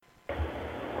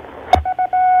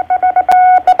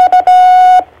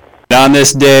on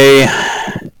this day,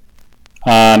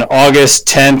 on August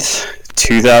 10th,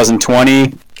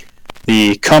 2020,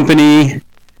 the company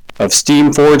of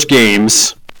Steamforged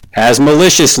Games has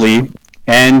maliciously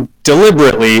and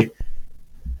deliberately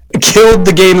killed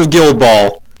the game of Guild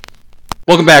Ball.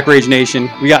 Welcome back, Rage Nation.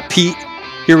 We got Pete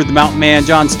here with the Mountain Man,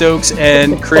 John Stokes,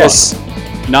 and Chris,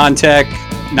 non-tech,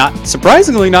 not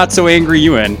surprisingly not so angry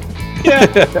UN.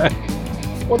 Yeah.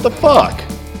 What the fuck?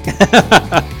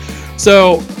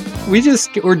 So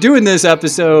we're doing this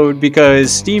episode because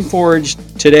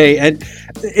Steamforged today, and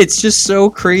it's just so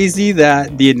crazy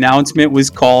that the announcement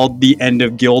was called the end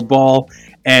of Guild Ball,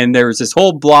 and there was this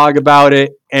whole blog about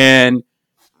it, and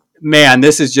man,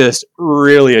 this is just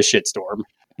really a shitstorm.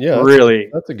 Yeah, really.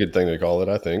 That's a good thing to call it,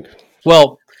 I think.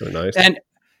 Well, very nice.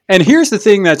 And here's the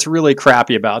thing that's really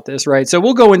crappy about this, right? So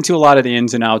we'll go into a lot of the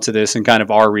ins and outs of this and kind of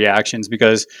our reactions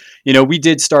because, you know, we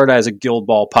did start as a Guild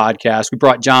Ball podcast. We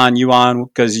brought John, you on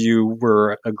because you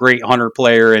were a great Hunter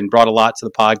player and brought a lot to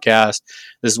the podcast.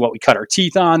 This is what we cut our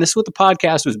teeth on. This is what the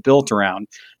podcast was built around.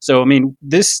 So, I mean,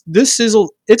 this is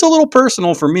it's a little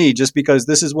personal for me just because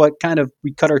this is what kind of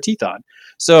we cut our teeth on.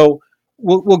 So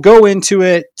we'll go into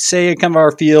it, say kind of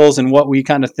our feels and what we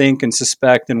kind of think and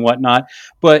suspect and whatnot.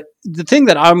 But the thing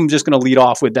that I'm just going to lead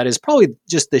off with that is probably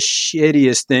just the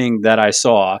shittiest thing that I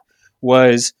saw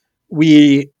was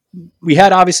we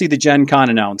had obviously the Gen Con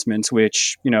announcements,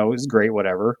 which, you know, is great,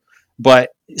 whatever.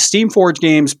 But Steamforged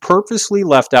Games purposely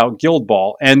left out Guild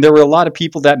Ball. And there were a lot of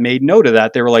people that made note of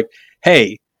that. They were like,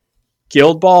 hey,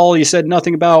 Guild Ball, you said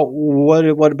nothing about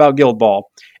what about Guild Ball?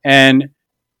 And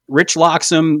Rich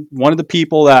Loxham, one of the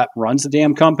people that runs the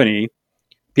damn company,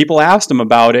 people asked him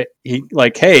about it. He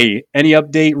like, hey, any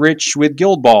update, Rich, with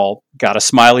Guild Ball? Got a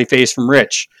smiley face from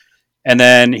Rich. And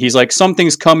then he's like,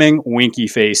 something's coming, winky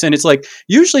face. And it's like,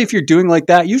 usually if you're doing like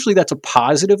that, usually that's a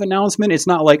positive announcement. It's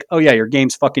not like, oh yeah, your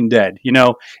game's fucking dead. You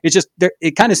know, it's just,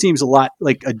 it kind of seems a lot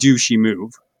like a douchey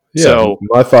move. Yeah, so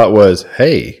my thought was,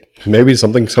 hey, maybe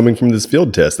something's coming from this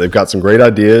field test. They've got some great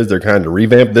ideas. They're trying to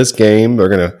revamp this game. We're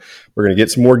gonna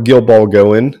get some more Guild Ball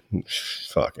going.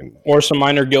 Fucking or some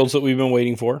minor guilds that we've been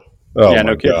waiting for. Oh yeah, my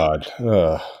no kidding.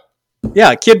 God.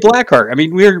 Yeah, Kid Blackheart. I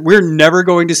mean, we're never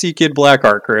going to see Kid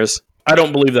Blackheart, Chris. I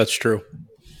don't believe that's true.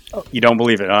 You don't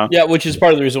believe it, huh? Yeah, which is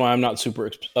part of the reason why I'm not super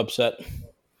upset.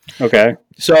 Okay.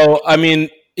 So, I mean,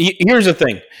 here's the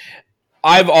thing.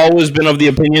 I've always been of the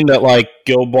opinion that, like,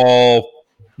 Guild Ball,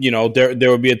 you know, there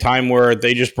would be a time where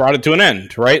they just brought it to an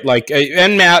end, right? Like,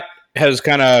 and Matt has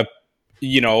kind of,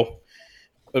 you know,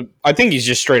 I think he's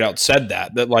just straight out said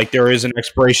that like there is an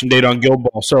expiration date on Guild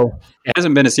Ball. So it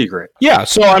hasn't been a secret. Yeah.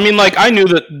 So, I mean, like, I knew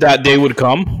that day would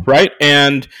come, right?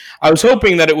 And I was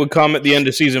hoping that it would come at the end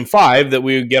of season 5, that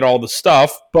we would get all the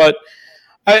stuff. But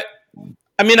I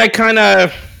mean,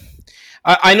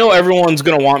 I know everyone's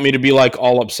going to want me to be like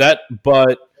all upset,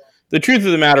 but the truth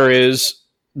of the matter is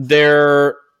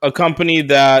they're a company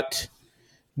that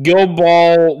Guild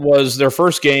Ball was their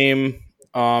first game.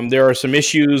 There are some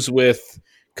issues with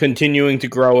continuing to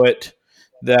grow it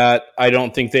that I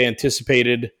don't think they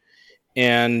anticipated.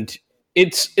 And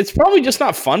it's probably just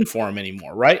not fun for them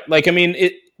anymore, right? Like, I mean,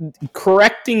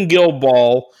 correcting Guild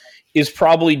Ball is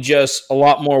probably just a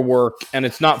lot more work and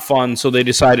it's not fun. So they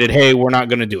decided, hey, we're not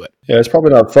going to do it. Yeah, it's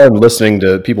probably not fun listening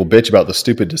to people bitch about the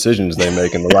stupid decisions they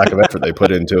make and the lack of effort they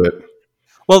put into it.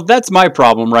 Well, that's my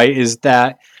problem, right? Is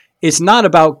that it's not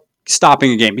about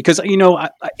stopping a game because, you know,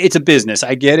 it's a business.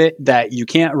 I get it that you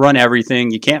can't run everything.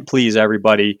 You can't please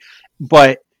everybody.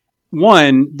 But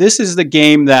one, this is the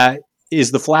game that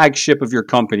is the flagship of your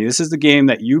company. This is the game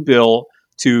that you built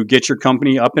to get your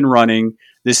company up and running.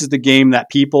 This is the game that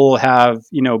people have,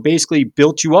 you know, basically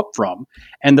built you up from.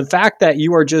 And the fact that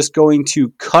you are just going to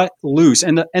cut loose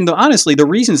and honestly, the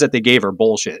reasons that they gave are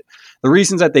bullshit. The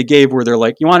reasons that they gave were they're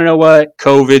like, you want to know what?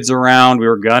 COVID's around. We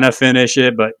were going to finish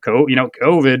it, but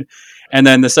COVID. And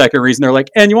then the second reason they're like,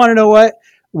 and you want to know what?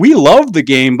 We love the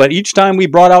game, but each time we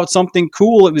brought out something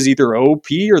cool, it was either OP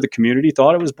or the community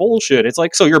thought it was bullshit. It's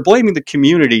like, so you're blaming the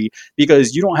community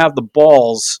because you don't have the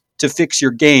balls to fix your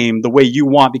game the way you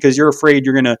want because you're afraid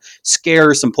you're going to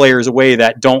scare some players away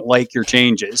that don't like your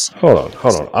changes. Hold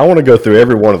on. I want to go through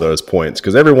every one of those points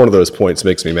because every one of those points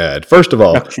makes me mad. First of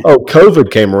all,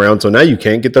 COVID came around, so now you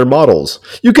can't get their models.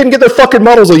 You couldn't get their fucking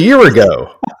models a year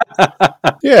ago.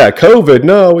 Yeah, COVID.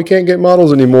 No, we can't get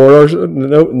models anymore.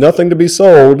 No, nothing to be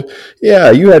sold.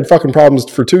 Yeah, you had fucking problems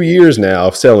for 2 years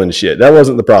now selling shit. That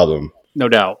wasn't the problem. No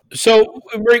doubt. So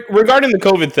regarding the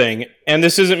COVID thing, and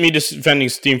this isn't me defending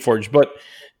Steamforged, but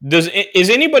is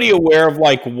anybody aware of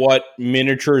like what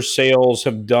miniature sales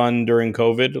have done during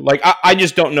COVID? Like, I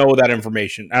just don't know that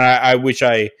information, and I wish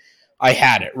I I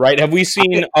had it, right? Have we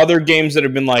seen other games that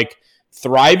have been like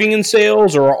thriving in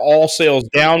sales, or are all sales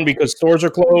down because stores are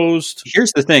closed?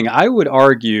 Here's the thing. I would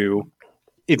argue,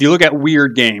 if you look at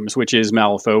Weird Games, which is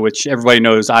Malifaux, which everybody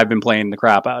knows I've been playing the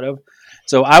crap out of.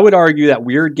 So I would argue that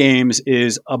Weird Games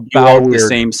is about the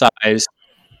same size.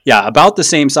 Yeah, about the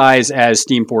same size as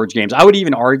Steamforge Games. I would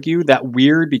even argue that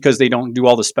Weird, because they don't do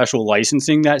all the special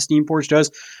licensing that Steamforge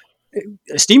does,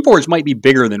 Steamforge might be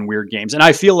bigger than Weird Games. And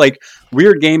I feel like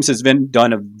Weird Games has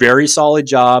done a very solid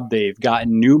job. They've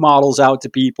gotten new models out to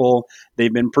people.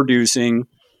 They've been producing.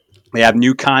 They have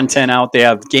new content out. They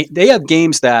have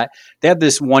games that they have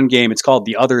this one game. It's called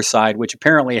The Other Side, which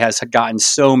apparently has gotten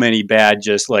so many bad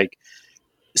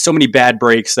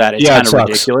breaks that it's kind of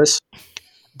ridiculous.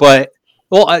 But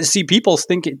see, people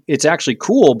think it's actually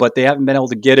cool, but they haven't been able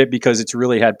to get it because it's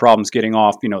really had problems getting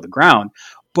off, the ground.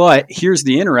 But here's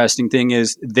the interesting thing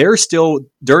is they're still,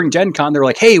 during Gen Con, they're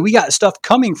like, hey, we got stuff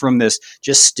coming from this.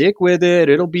 Just stick with it.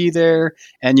 It'll be there.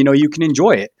 And, you can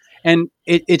enjoy it. And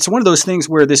it's one of those things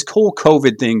where this whole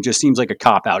COVID thing just seems like a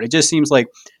cop-out. It just seems like,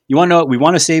 we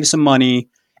want to save some money.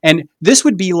 And this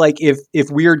would be like if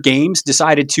Weird Games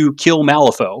decided to kill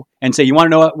Malifaux and say, you want to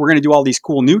know what? We're going to do all these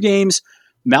cool new games.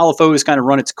 Malifaux has kind of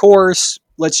run its course.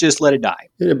 Let's just let it die.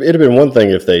 It'd have been one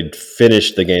thing if they'd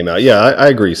finished the game out. Yeah, I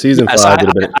agree. Season 5 would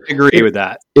have been. I agree with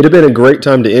that. It'd have been a great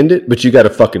time to end it, but you got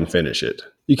to fucking finish it.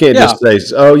 You can't just say,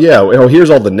 here's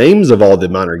all the names of all the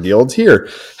minor guilds. Here,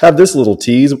 have this little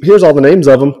tease. Here's all the names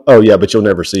of them. Oh yeah, but you'll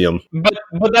never see them. But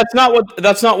that's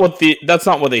not what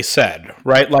they said,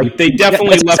 right? Like they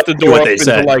definitely left the door open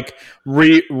to like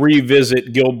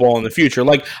revisit Guild Ball in the future.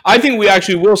 Like I think we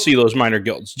actually will see those minor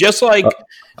guilds. Just like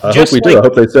I hope we do.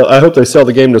 I hope they sell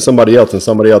the game to somebody else, and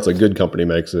somebody else, a good company,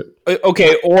 makes it.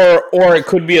 Okay, or it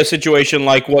could be a situation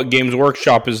like what Games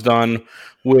Workshop has done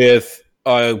with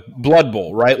Blood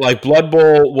Bowl, right? Like Blood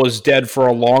Bowl was dead for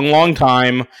a long, long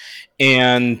time,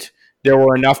 and there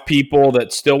were enough people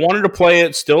that still wanted to play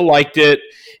it, still liked it,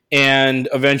 and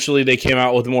eventually they came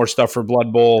out with more stuff for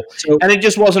Blood Bowl, and it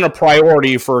just wasn't a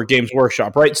priority for Games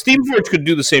Workshop, right? Steamforge could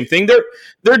do the same thing.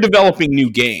 They're developing new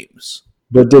games.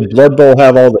 But did Blood Bowl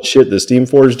have all the shit that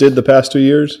Steamforge did the past 2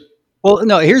 years? Well,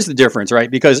 no, here's the difference, right?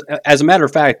 Because as a matter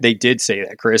of fact, they did say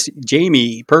that, Chris.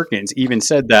 Jamie Perkins even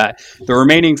said that the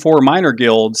remaining 4 minor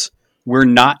guilds, we're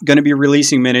not going to be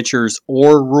releasing miniatures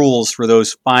or rules for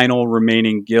those final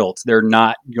remaining guilds. They're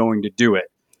not going to do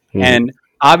it. And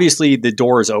obviously the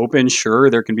door is open. Sure,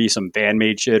 there can be some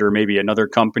fan-made shit or maybe another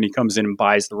company comes in and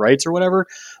buys the rights or whatever.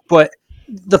 But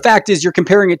the fact is you're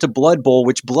comparing it to Blood Bowl,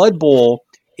 which Blood Bowl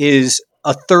is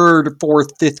a 3rd, 4th,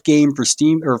 5th game for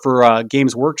Steam or for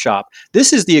Games Workshop.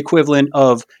 This is the equivalent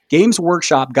of Games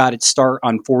Workshop got its start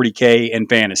on 40K and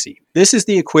Fantasy. This is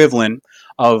the equivalent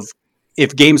of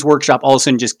if Games Workshop all of a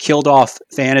sudden just killed off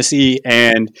Fantasy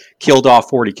and killed off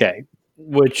 40K.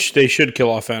 Which they should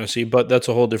kill off Fantasy, but that's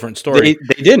a whole different story.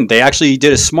 They didn't. They actually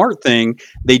did a smart thing.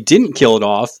 They didn't kill it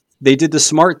off. They did the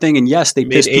smart thing, and yes, they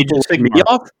pissed me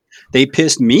off. They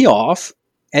pissed me off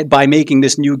by making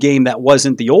this new game that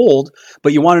wasn't the old.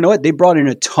 But you want to know what? They brought in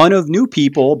a ton of new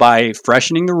people by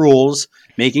freshening the rules,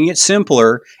 making it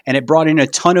simpler, and it brought in a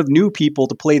ton of new people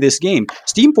to play this game.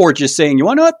 Steamforge is saying, you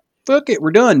want to know what? Fuck it,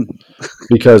 we're done.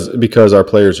 Because our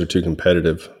players are too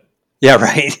competitive. Yeah,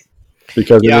 right.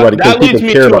 Because that leads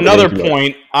me to another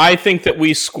point. I think that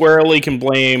we squarely can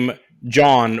blame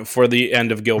John for the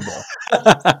end of Guild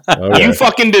Ball. Okay. You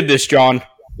fucking did this, John.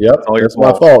 Yep, it's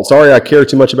my fault. Sorry I care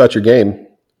too much about your game.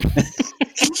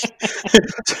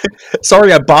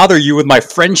 Sorry I bother you with my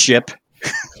friendship.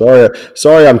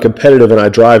 Sorry I'm competitive and I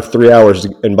drive 3 hours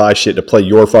and buy shit to play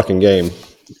your fucking game.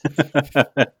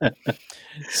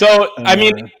 So, I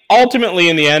mean, ultimately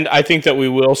in the end, I think that we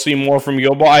will see more from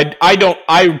Guild Ball.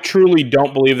 I truly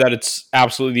don't believe that it's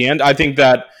absolutely the end. I think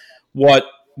that what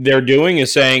they're doing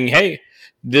is saying, hey,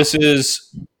 this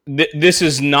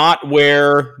is not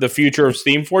where the future of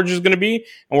Steamforge is going to be,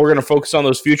 and we're going to focus on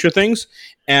those future things.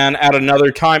 And at another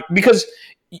time, because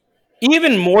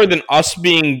even more than us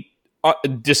being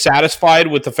dissatisfied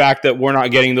with the fact that we're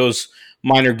not getting those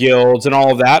minor guilds and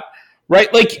all of that,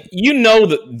 right? Like,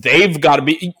 that they've got to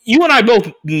be... You and I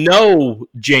both know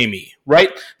Jamie,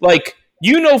 right? Like,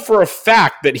 for a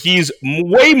fact that he's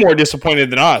way more disappointed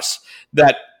than us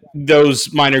that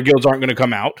those minor guilds aren't going to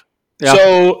come out. Yeah.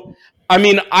 So, I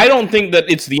mean, I don't think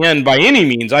that it's the end by any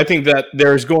means. I think that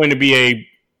there's going to be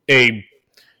a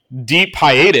deep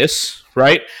hiatus,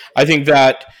 right? I think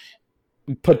that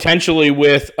potentially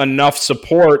with enough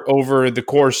support over the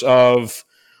course of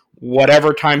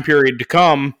whatever time period to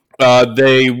come,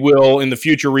 they will in the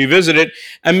future revisit it,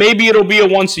 and maybe it'll be a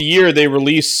once a year they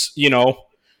release,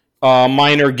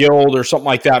 minor guild or something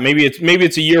like that. Maybe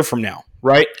it's a year from now,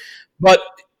 right? But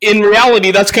in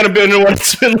reality, that's kind of been what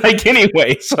it's been like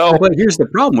anyway. So, but here's the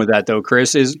problem with that, though,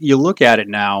 Chris, is you look at it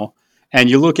now and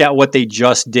you look at what they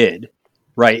just did,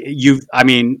 right?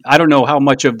 I don't know how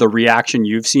much of the reaction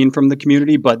you've seen from the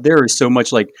community, but there is so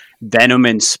much like venom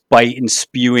and spite and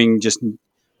spewing just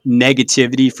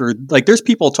negativity for like, there's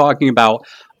people talking about,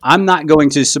 I'm not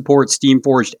going to support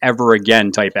Steamforged ever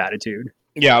again type attitude.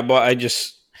 Yeah, but I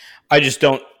just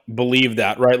don't believe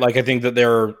that, right? Like I think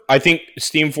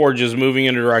Steamforged is moving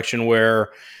in a direction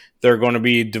where they're going to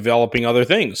be developing other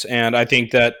things. And I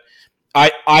think that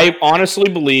I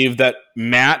honestly believe that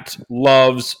Matt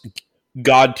loves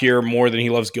God Tier more than he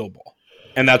loves Guild Ball.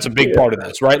 And that's a big part of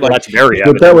this, right? Like that's very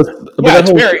evident.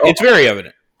 It's very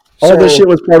evident. All this shit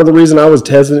was part of the reason I was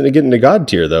hesitant to get into God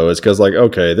Tier, though, is because, like,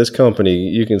 okay, this company,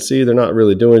 you can see they're not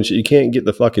really doing shit. You can't get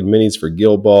the fucking minis for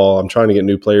Guild Ball. I'm trying to get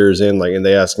new players in, like, and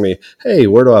they ask me, hey,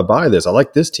 where do I buy this? I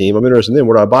like this team. I'm interested in them.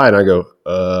 Where do I buy it? And I go,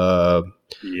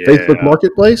 Facebook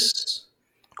Marketplace?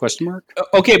 Question mark?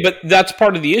 Okay, but that's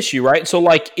part of the issue, right? So,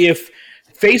 like, if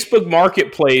Facebook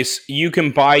Marketplace, you can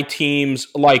buy teams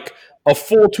like a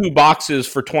full 2 boxes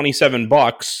for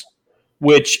 $27,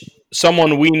 which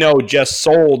someone we know just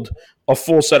sold a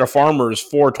full set of farmers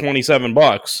for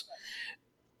 $27.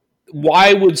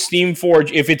 Why would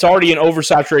Steamforge, if it's already an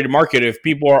oversaturated market, if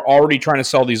people are already trying to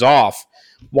sell these off,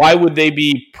 why would they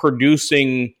be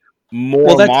producing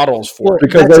more models for it?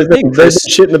 Because they've been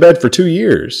shit in the bed for 2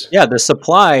 years. Yeah, the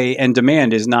supply and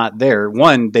demand is not there.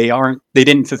 One, they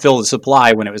didn't fulfill the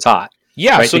supply when it was hot.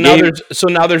 Yeah, right? so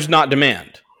now there's not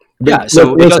demand. Yeah,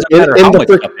 so it doesn't matter how much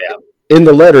stuff they have. In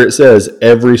the letter, it says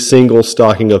every single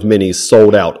stocking of minis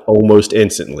sold out almost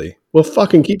instantly. Well,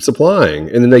 fucking keep supplying.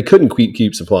 And then they couldn't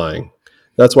keep supplying.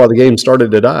 That's why the game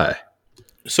started to die.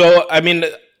 So, I mean,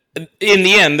 in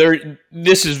the end,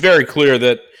 this is very clear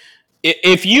that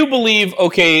if you believe,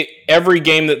 okay, every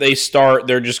game that they start,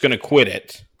 they're just going to quit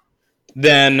it,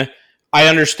 then I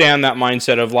understand that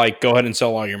mindset of like, go ahead and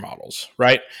sell all your models,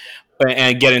 right?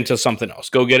 And get into something else.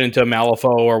 Go get into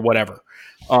Malifaux or whatever.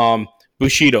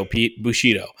 Bushido, Pete.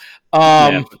 Bushido.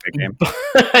 But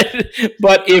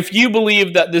if you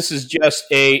believe that this is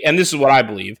just and this is what I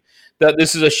believe, that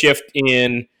this is a shift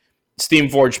in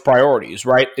Steamforged priorities,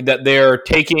 right? That they're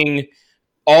taking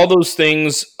all those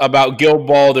things about Guild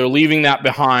Ball, they're leaving that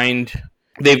behind.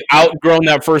 They've outgrown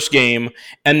that first game,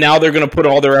 and now they're going to put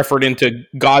all their effort into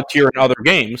God Tier and other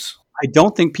games. I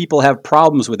don't think people have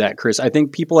problems with that, Chris. I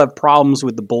think people have problems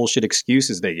with the bullshit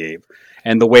excuses they gave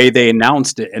and the way they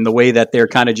announced it and the way that they're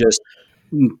kind of just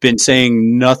been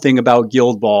saying nothing about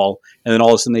Guild Ball, and then all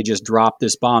of a sudden they just drop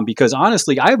this bomb. Because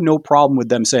honestly, I have no problem with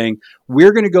them saying,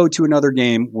 we're going to go to another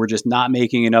game. We're just not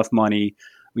making enough money,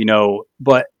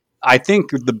 but I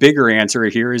think the bigger answer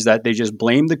here is that they just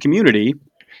blame the community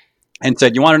and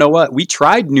said, you want to know what? We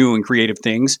tried new and creative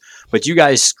things, but you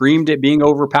guys screamed it being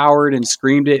overpowered and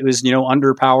screamed it was,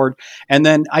 underpowered. And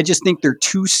then I just think they're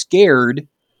too scared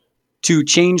to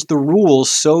change the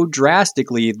rules so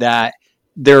drastically that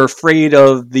they're afraid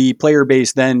of the player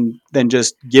base then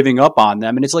just giving up on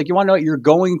them. And it's like, you want to know what? You're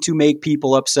going to make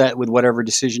people upset with whatever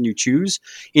decision you choose.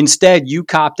 Instead, you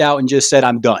copped out and just said,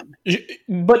 I'm done.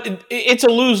 But it's a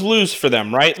lose-lose for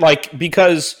them, right? Like,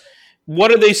 because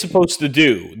what are they supposed to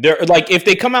do? They're like, if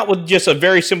they come out with just a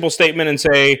very simple statement and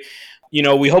say,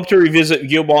 we hope to revisit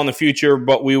Guild Ball in the future,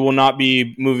 but we will not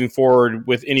be moving forward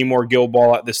with any more Guild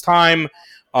Ball at this time.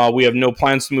 We have no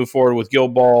plans to move forward with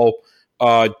Guild Ball.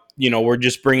 We're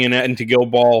just bringing it into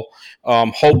Guild Ball.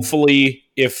 Hopefully,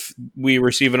 if we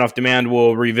receive enough demand,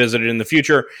 we'll revisit it in the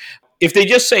future. If they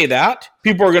just say that,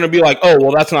 people are going to be like, oh,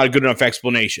 well, that's not a good enough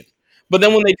explanation. But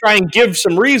then when they try and give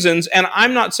some reasons, and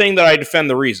I'm not saying that I defend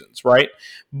the reasons, right?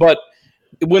 But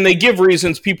when they give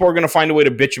reasons, people are going to find a way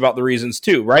to bitch about the reasons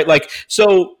too, right? Like,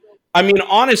 so, I mean,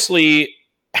 honestly,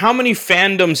 how many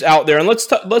fandoms out there, and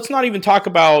let's not even talk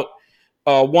about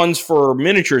ones for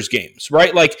miniatures games,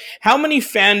 right? Like, how many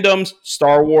fandoms,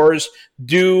 Star Wars,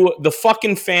 do the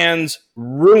fucking fans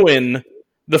ruin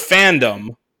the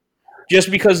fandom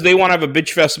just because they want to have a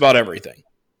bitch fest about everything?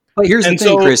 But here's the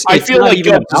thing, Chris. I feel like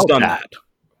Guild has done that.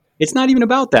 It's not even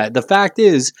about that. The fact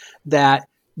is that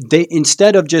they,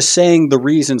 instead of just saying the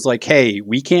reasons like, hey,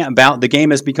 we can't bounce, the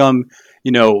game has become,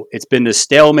 it's been this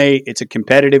stalemate. It's a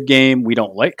competitive game. We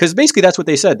don't like, because basically that's what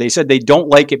they said. They said they don't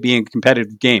like it being a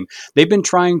competitive game. They've been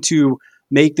trying to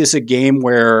make this a game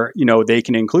where, they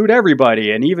can include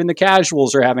everybody, and even the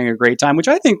casuals are having a great time, which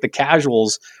I think the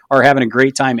casuals are having a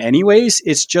great time anyways.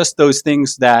 It's just those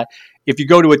things that if you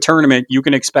go to a tournament, you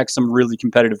can expect some really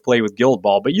competitive play with Guild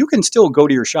Ball, but you can still go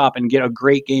to your shop and get a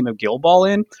great game of Guild Ball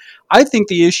in. I think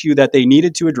the issue that they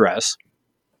needed to address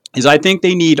is I think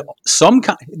they need some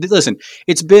kind. Listen,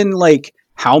 it's been like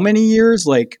how many years?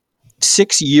 Like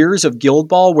 6 years of Guild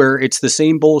Ball where it's the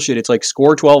same bullshit. It's like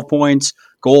score 12 points,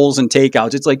 goals and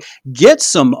takeouts. It's like, get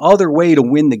some other way to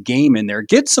win the game in there.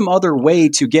 Get some other way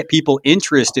to get people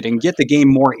interested and get the game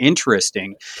more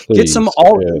interesting. Please, get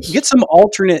some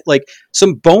alternate, like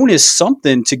some bonus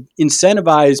something to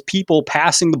incentivize people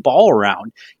passing the ball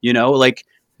around. Like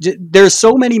there's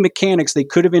so many mechanics they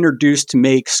could have introduced to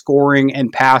make scoring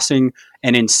and passing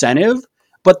an incentive,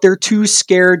 but they're too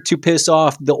scared to piss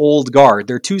off the old guard.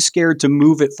 They're too scared to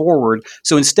move it forward.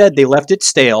 So instead, they left it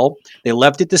stale. They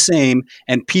left it the same,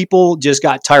 and people just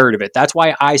got tired of it. That's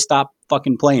why I stopped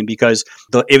fucking playing, because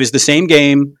it was the same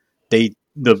game. It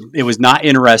was not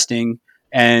interesting,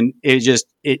 and it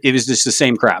was just the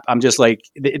same crap. I'm just like,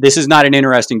 this is not an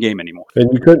interesting game anymore. And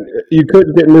you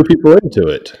couldn't get new people into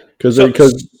it because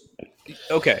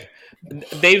okay,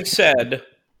 they've said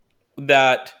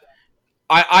that.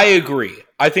 I agree.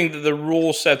 I think that the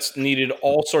rule sets needed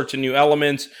all sorts of new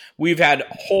elements. We've had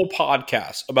whole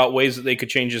podcasts about ways that they could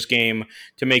change this game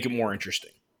to make it more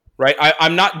interesting, right?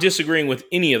 I'm not disagreeing with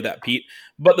any of that, Pete.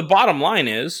 But the bottom line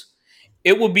is,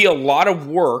 it would be a lot of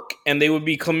work, and they would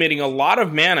be committing a lot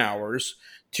of man hours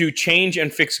to change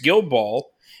and fix Guild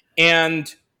Ball. And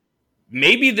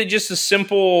maybe just a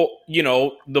simple,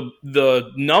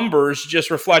 the numbers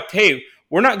just reflect, hey,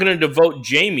 we're not going to devote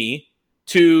Jamie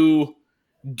to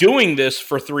doing this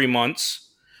for 3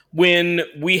 months when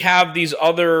we have these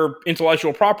other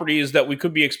intellectual properties that we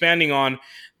could be expanding on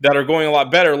that are going a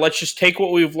lot better. Let's just take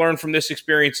what we've learned from this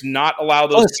experience, not allow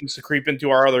those things to creep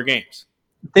into our other games.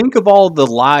 Think of all the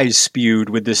lies spewed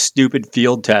with this stupid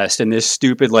field test and this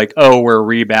stupid, like, oh, we're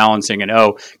rebalancing and,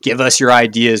 oh, give us your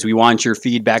ideas. We want your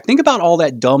feedback. Think about all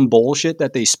that dumb bullshit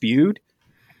that they spewed.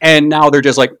 And now they're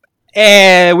just like,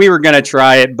 we were going to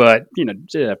try it, but,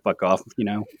 fuck off,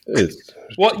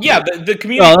 Well, yeah, the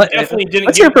community definitely didn't.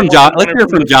 Let's hear from John. Let's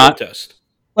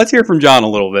hear from John a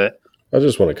little bit. I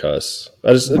just want to cuss.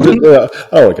 I don't want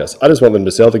to cuss. I just want them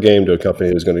to sell the game to a company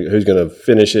who's going to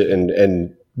finish it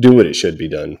and do what it should be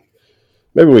done.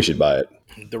 Maybe we should buy it.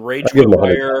 The Rage Quit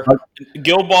Wire,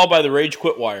 Guild Ball by the Rage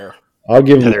Quit Wire. I'll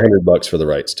give them $100 for the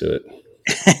rights to it.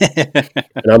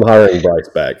 And I'm hiring Bryce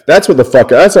back. That's what the fuck.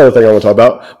 That's the other thing I want to talk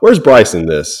about. Where's Bryce in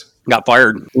this? Got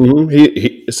fired.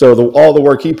 Mm-hmm. So all the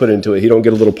work he put into it, he don't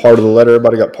get a little part of the letter.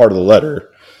 Everybody got part of the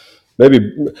letter. Maybe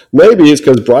it's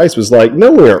because Bryce was like,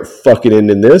 no, we aren't fucking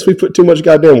ending this. We put too much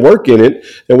goddamn work in it,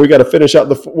 and we got to finish out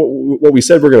what we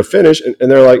said we're going to finish.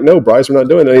 And they're like, no, Bryce, we're not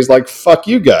doing it. And he's like, fuck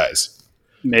you guys.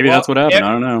 Maybe that's what happened.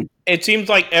 I don't know. It seems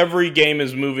like every game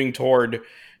is moving toward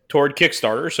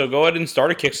Kickstarter. So go ahead and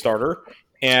start a Kickstarter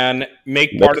and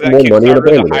make part of that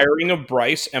Kickstarter the hiring of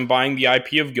Bryce and buying the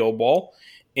IP of Guild Ball.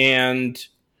 And,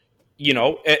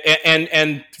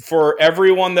 and for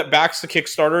everyone that backs the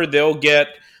Kickstarter, they'll get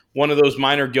one of those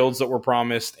minor guilds that were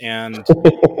promised, and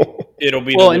it'll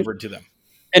be delivered to them.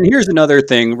 And here's another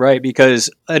thing, right? Because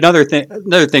another thing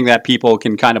that people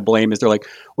can kind of blame is they're like,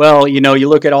 well, you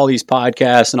look at all these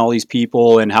podcasts and all these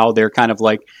people and how they're kind of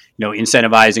like,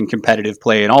 incentivizing competitive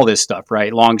play and all this stuff,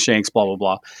 right? Longshanks, blah, blah,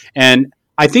 blah. And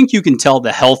I think you can tell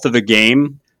the health of a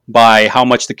game by how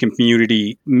much the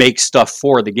community makes stuff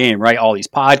for the game, right? All these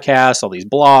podcasts, all these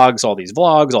blogs, all these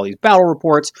vlogs, all these battle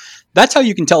reports. That's how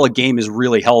you can tell a game is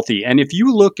really healthy. And if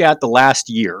you look at the last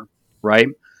year, right?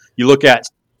 You look at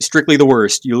Strictly the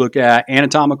Worst. You look at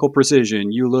Anatomical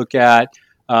Precision. You look at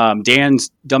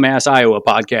Dan's Dumbass Iowa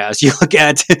podcast. You look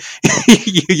at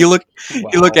you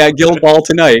look at Guild Ball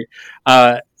Tonight.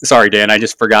 Sorry, Dan, I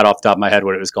just forgot off the top of my head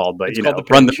what it was called, but it's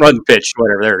run the pitch,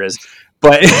 whatever. There it is.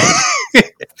 But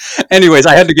anyways,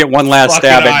 I had to get one last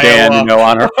stab at Dan,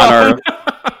 on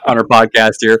our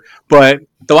podcast here. But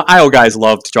the IO guys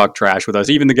love to talk trash with us,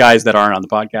 even the guys that aren't on the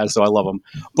podcast. So I love them.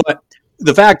 But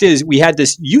the fact is, we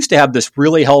used to have this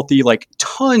really healthy, like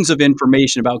tons of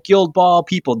information about Guild Ball,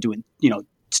 people doing,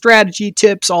 strategy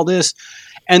tips, all this.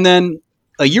 And then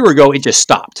a year ago, it just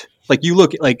stopped. Like you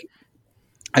look at, like,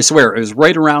 I swear it was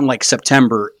right around like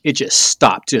September. It just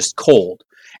stopped, just cold.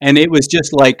 And it was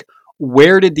just like,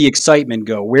 where did the excitement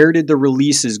go? Where did the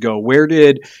releases go? Where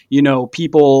did,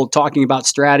 people talking about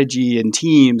strategy and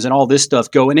teams and all this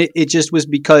stuff go? And it just was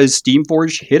because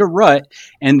Steamforge hit a rut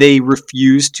and they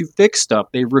refused to fix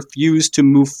stuff. They refused to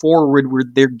move forward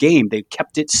with their game. They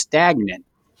kept it stagnant.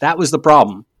 That was the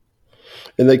problem.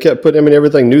 And they kept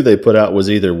everything new they put out was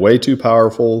either way too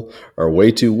powerful or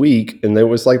way too weak. And it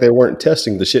was like they weren't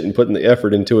testing the shit and putting the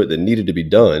effort into it that needed to be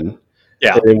done.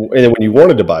 Yeah. And then when you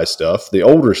wanted to buy stuff, the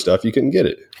older stuff, you couldn't get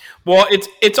it. Well,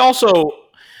 it's also,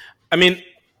 I mean,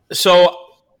 so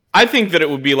I think that it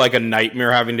would be like a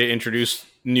nightmare having to introduce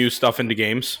new stuff into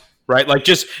games, right? Like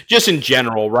just in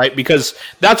general, right? Because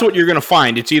that's what you're going to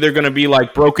find. It's either going to be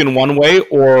like broken one way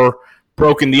or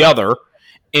broken the other.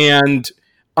 And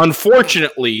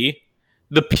unfortunately,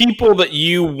 the people that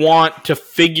you want to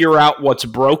figure out what's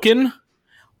broken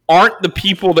aren't the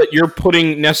people that you're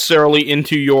putting necessarily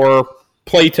into your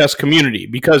playtest community,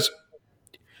 because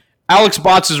Alex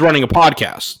Botts is running a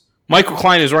podcast. Michael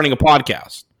Klein is running a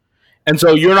podcast. And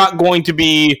so you're not going to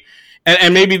be,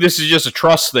 and maybe this is just a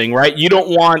trust thing, right? You don't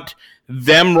want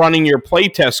them running your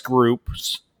playtest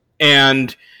groups,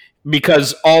 and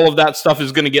because all of that stuff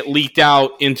is going to get leaked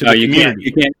out into the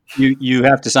community. You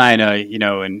have to sign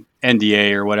an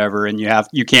NDA or whatever, and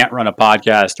you can't run a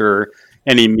podcast or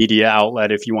any media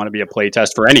outlet if you want to be a playtest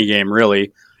for any game,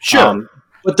 really. Sure.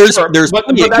 But there's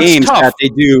plenty of games that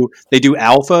they do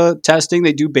alpha testing,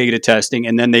 they do beta testing,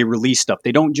 and then they release stuff.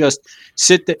 They don't just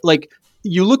sit there. Like,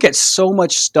 you look at so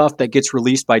much stuff that gets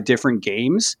released by different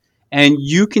games, and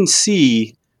you can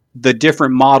see the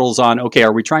different models on, okay,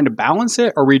 are we trying to balance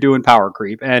it? Or are we doing power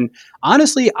creep? And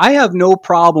honestly, I have no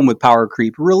problem with power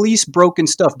creep. Release broken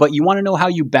stuff, but you want to know how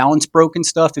you balance broken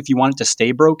stuff if you want it to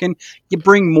stay broken? You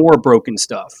bring more broken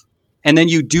stuff. And then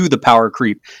you do the power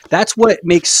creep. That's what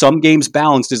makes some games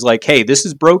balanced, is like, hey, this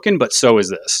is broken, but so is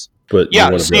this. But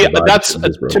yeah, see, that's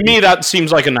to me, that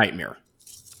seems like a nightmare.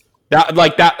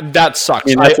 That sucks. I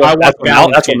mean, that's what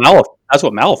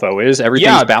Malifaux is.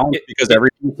 Everything's balanced because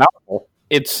everything's powerful.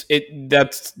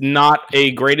 That's not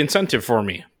a great incentive for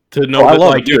me to know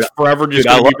that it's forever just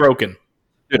going to be broken.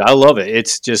 Dude, I love it.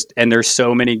 It's just, and there's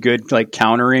so many good like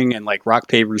countering and like rock,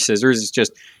 paper, scissors.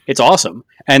 It's awesome.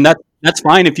 And that's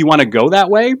fine if you want to go that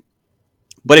way.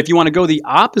 But if you want to go the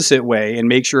opposite way and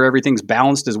make sure everything's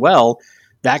balanced as well,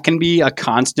 that can be a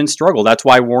constant struggle. That's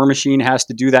why War Machine has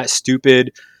to do that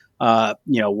stupid,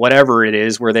 whatever it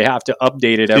is, where they have to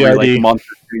update it every month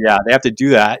or two. Yeah, they have to do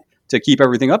that to keep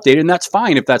everything updated, and that's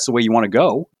fine if that's the way you want to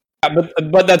go.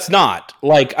 But that's not.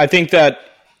 Like, I think they're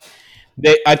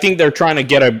trying to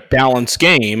get a balanced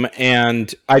game,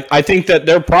 and I think that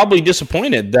they're probably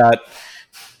disappointed that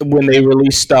when they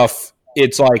release stuff,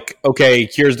 it's like, okay,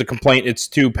 here's the complaint: it's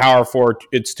too powerful,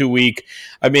 it's too weak.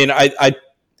 I mean, and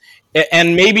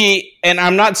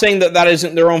I'm not saying that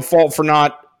isn't their own fault for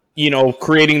not,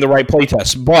 creating the right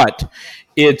playtest, but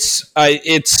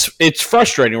it's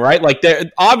frustrating, right? Like,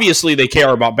 obviously they care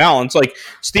about balance. Like,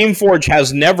 Steamforge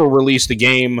has never released a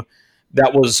game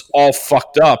that was all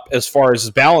fucked up as far as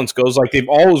balance goes. Like, they've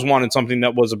always wanted something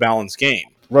that was a balanced game.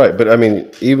 Right, but I mean,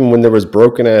 even when there was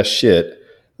broken ass shit,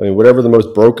 I mean, whatever the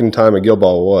most broken time of Guild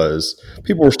Ball was,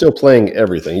 people were still playing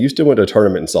everything. You still went to a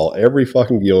tournament and saw every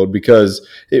fucking guild, because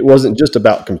it wasn't just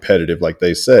about competitive like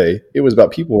they say. It was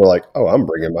about people who were like, oh, I'm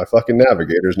bringing my fucking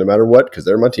navigators no matter what because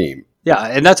they're my team. Yeah,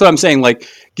 and that's what I'm saying. Like,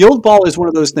 Guild Ball is one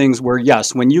of those things where,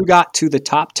 yes, when you got to the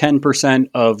top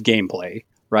 10% of gameplay,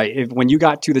 right, when you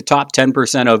got to the top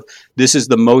 10% of this is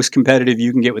the most competitive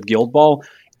you can get with Guild Ball,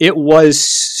 it was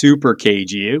super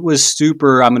cagey. It was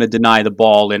super, I'm going to deny the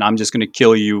ball and I'm just going to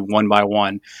kill you one by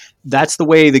one. That's the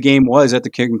way the game was at the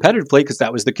competitive play, because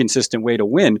that was the consistent way to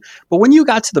win. But when you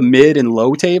got to the mid and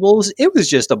low tables, it was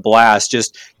just a blast,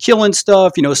 just killing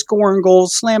stuff, scoring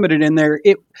goals, slamming it in there.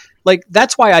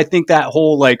 That's why I think that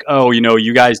whole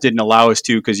you guys didn't allow us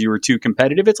to because you were too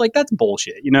competitive. It's like, that's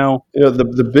bullshit, I think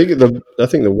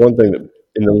the one thing that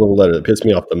in the little letter that pissed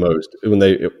me off the most when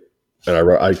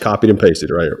I copied and pasted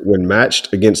it right here. When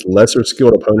matched against lesser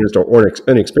skilled opponents or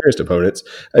inexperienced opponents,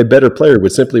 a better player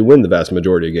would simply win the vast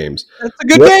majority of games. That's a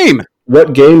good game.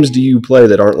 What games do you play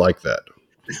that aren't like that?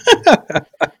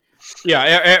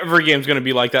 Yeah, every game's going to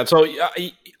be like that. So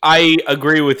I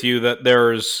agree with you that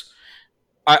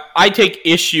I take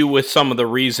issue with some of the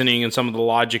reasoning and some of the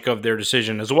logic of their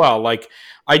decision as well. Like,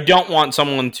 I don't want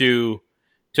someone to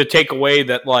take away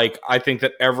that, like, I think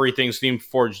that everything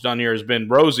Steamforge done here has been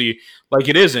rosy. Like,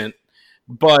 it isn't.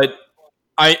 But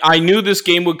I knew this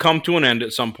game would come to an end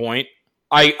at some point.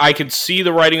 I could see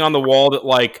the writing on the wall that,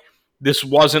 like, this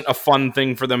wasn't a fun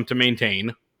thing for them to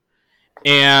maintain.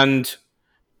 And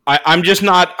I'm just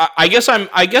not. I guess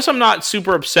I'm not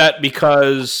super upset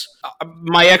because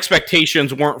my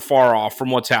expectations weren't far off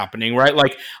from what's happening, right?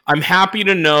 Like, I'm happy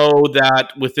to know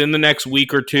that within the next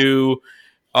week or two,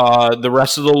 the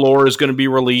rest of the lore is going to be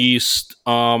released.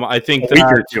 I think a week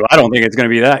or two. I don't think it's going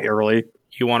to be that early.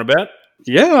 You want to bet?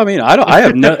 Yeah, I mean, I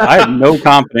have no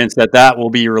confidence that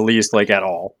will be released at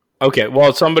all. Okay,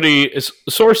 well,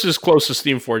 sources close to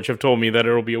Steamforge have told me that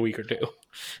it'll be a week or two.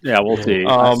 Yeah, we'll see.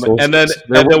 And then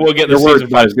we'll get the season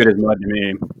 5 as good as mud to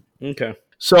me. Okay,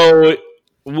 so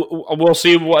we'll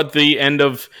see what the end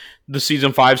of the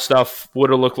season 5 stuff would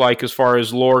have looked like as far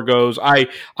as lore goes. I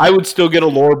would still get a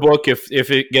lore book if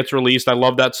it gets released. I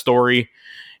love that story,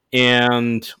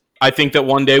 and I think that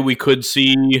one day we could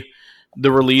see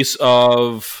the release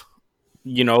of,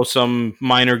 you know, some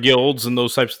minor guilds and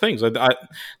those types of things.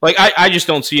 I just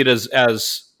don't see it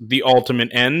as the ultimate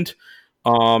end.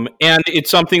 And it's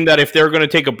something that if they're going to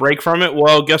take a break from it,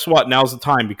 well, guess what? Now's the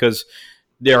time, because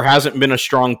there hasn't been a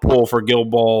strong pull for Guild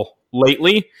Ball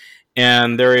lately,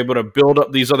 and they're able to build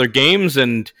up these other games.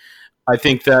 And I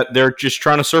think that they're just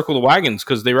trying to circle the wagons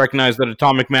because they recognize that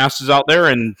Atomic Mass is out there.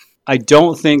 And I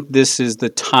don't think this is the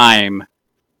time.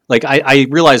 Like, I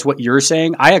realize what you're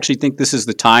saying. I actually think this is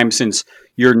the time, since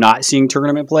you're not seeing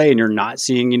tournament play and you're not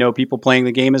seeing, you know, people playing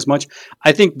the game as much.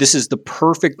 I think this is the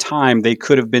perfect time they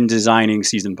could have been designing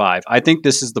Season 5. I think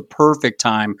this is the perfect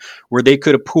time where they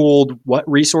could have pooled what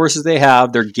resources they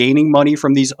have. They're gaining money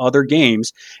from these other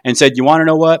games and said, you want to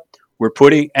know what? We're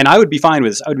putting, and I would be fine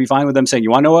with this. I would be fine with them saying,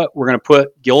 you want to know what? We're going to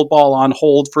put Guild Ball on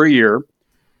hold for a year.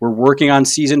 We're working on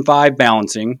Season 5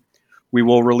 balancing. We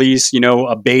will release, you know,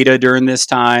 a beta during this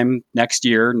time next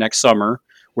year, next summer,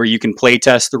 where you can play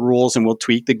test the rules, and we'll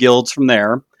tweak the guilds from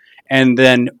there. And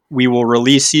then we will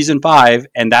release Season 5,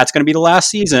 and that's going to be the last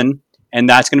season, and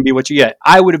that's going to be what you get.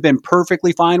 I would have been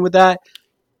perfectly fine with that.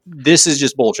 This is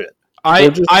just bullshit.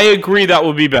 I agree that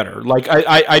would be better. Like,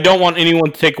 I don't want anyone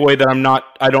to take away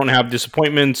that I don't have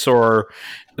disappointments, or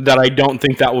that I don't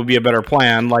think that would be a better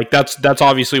plan. Like, that's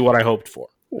obviously what I hoped for.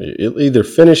 Either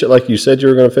finish it like you said you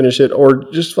were going to finish it,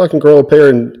 or just fucking grow a pair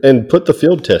and put the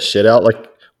field test shit out. Like,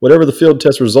 whatever the field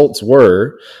test results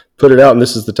were, put it out, and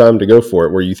this is the time to go for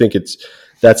it. Where you think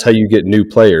that's how you get new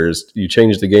players. You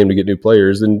change the game to get new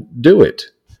players, and do it.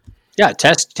 Yeah,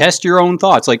 test your own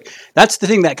thoughts. Like, that's the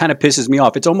thing that kind of pisses me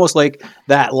off. It's almost like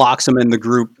that locks them in the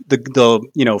group. The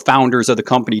you know, founders of the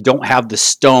company don't have the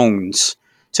stones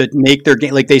to make their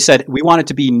game. Like they said, we want it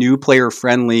to be new player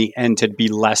friendly and to be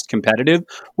less competitive.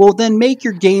 Well, then make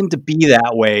your game to be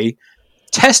that way.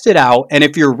 Test it out, and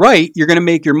if you're right, you're going to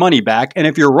make your money back. And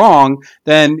if you're wrong,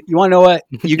 then you want to know what?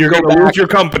 You're going to lose your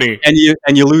company, and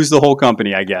you lose the whole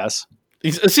company, I guess.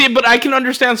 See, but I can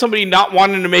understand somebody not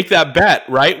wanting to make that bet,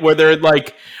 right? Where they're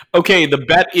like, okay, the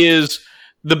bet is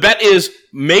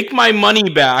make my money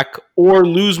back or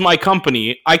lose my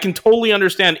company. I can totally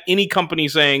understand any company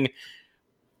saying,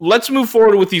 let's move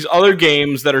forward with these other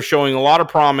games that are showing a lot of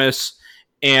promise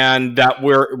and that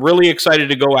we're really excited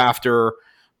to go after.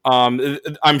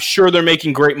 I'm sure they're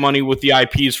making great money with the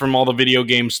IPs from all the video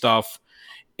game stuff.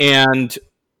 And,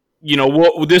 you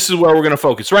know, this is where we're going to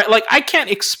focus, right? Like, I can't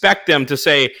expect them to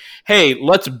say, hey,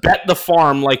 let's bet the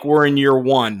farm like we're in year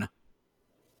 1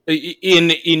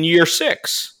 in year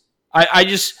 6.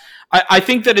 I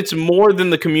think that it's more than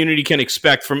the community can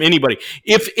expect from anybody.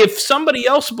 If somebody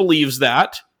else believes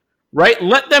that, right,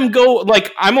 let them go.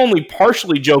 Like, I'm only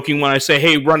partially joking when I say,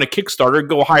 hey, run a Kickstarter,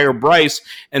 go hire Bryce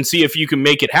and see if you can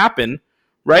make it happen,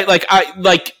 right?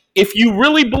 Like, if you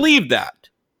really believe that,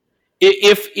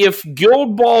 if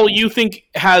Guild Ball you think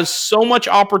has so much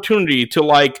opportunity to,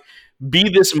 like, be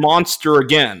this monster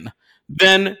again,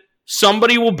 then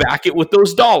somebody will back it with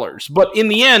those dollars. But in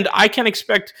the end, I can't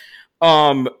expect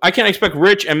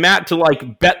Rich and Matt to,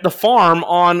 like, bet the farm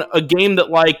on a game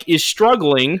that, like, is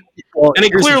struggling, and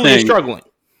it clearly is struggling.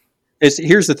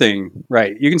 Here's the thing,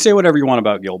 right? You can say whatever you want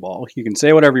about Guild Ball. You can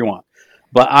say whatever you want.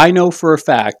 But I know for a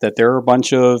fact that there are a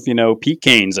bunch of, you know, Pete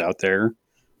Canes out there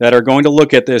that are going to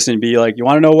look at this and be like, you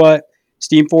want to know what?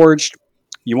 Steamforged,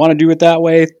 you want to do it that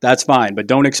way? That's fine. But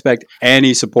don't expect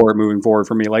any support moving forward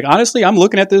from me. Like, honestly, I'm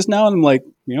looking at this now and I'm like,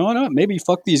 you know what? Maybe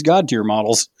fuck these God tier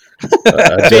models.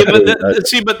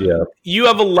 But you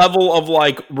have a level of,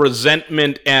 like,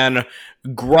 resentment and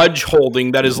grudge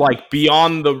holding that is, like,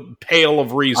 beyond the pale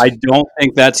of reason. I don't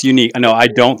think that's unique. No, I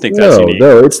don't think that's unique.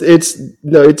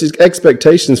 It's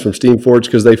expectations from Steamforged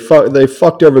because they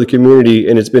fucked over the community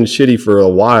and it's been shitty for a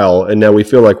while, and now we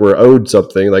feel like we're owed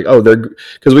something. Like, oh,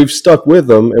 because we've stuck with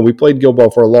them and we played Guild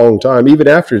Ball for a long time, even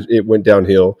after it went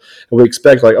downhill, and we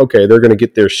expect, like, okay, they're going to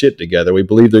get their shit together. We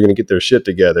believe they're going to get their shit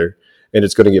together, and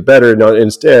it's going to get better. No,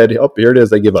 instead, here it is.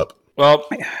 They give up. Well,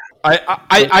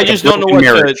 I just don't know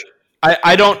what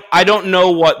I don't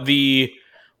know what the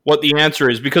answer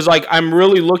is, because, like, I'm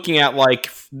really looking at, like,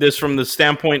 this from the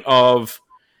standpoint of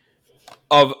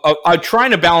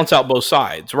trying to balance out both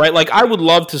sides, right? Like, I would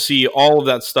love to see all of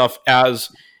that stuff as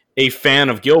a fan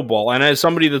of Guild Ball, and as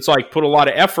somebody that's like put a lot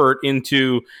of effort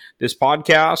into this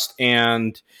podcast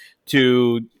and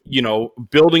to, you know,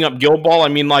 building up Guild Ball. I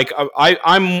mean, like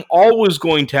I'm always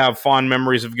going to have fond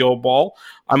memories of Guild Ball.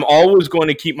 I'm always going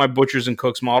to keep my Butchers and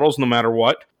Cooks models no matter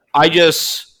what. I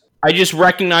just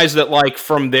recognize that, like,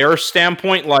 from their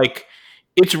standpoint, like,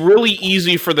 it's really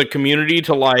easy for the community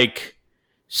to, like,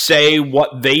 say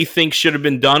what they think should have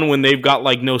been done when they've got,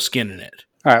 like, no skin in it.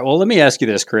 All right, well, let me ask you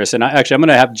this, Chris, and I'm going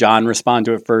to have John respond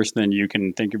to it first, then you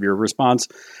can think of your response.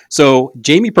 So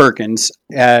Jamie Perkins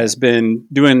has been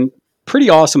doing pretty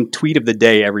awesome tweet of the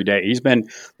day every day. He's been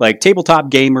like tabletop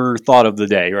gamer thought of the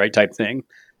day, right, type thing,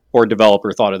 or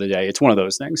developer thought of the day. It's one of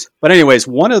those things. But anyways,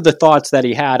 one of the thoughts that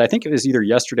he had, I think it was either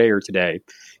yesterday or today,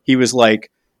 he was like,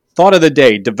 thought of the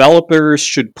day, developers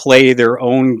should play their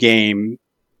own game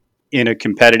in a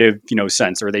competitive, you know,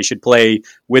 sense, or they should play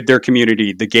with their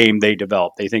community the game they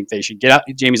develop. They think they should get out.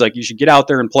 Jamie's like, you should get out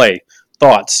there and play.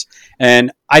 Thoughts.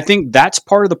 And I think that's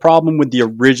part of the problem with the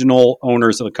original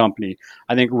owners of the company.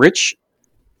 I think Rich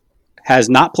has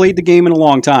not played the game in a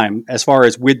long time as far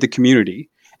as with the community.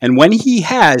 And when he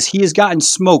has gotten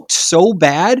smoked so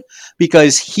bad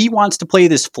because he wants to play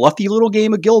this fluffy little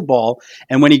game of Guild Ball.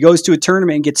 And when he goes to a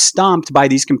tournament and gets stomped by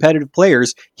these competitive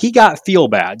players, he got feel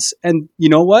bads. And you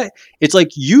know what? It's like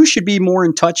you should be more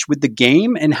in touch with the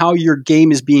game and how your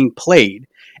game is being played.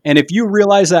 And if you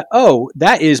realize that, oh,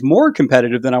 that is more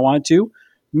competitive than I wanted to,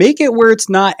 make it where it's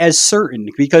not as certain,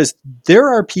 because there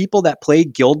are people that play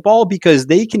Guild Ball because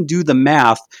they can do the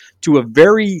math to a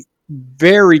very,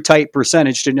 very tight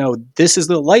percentage to know this is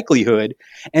the likelihood.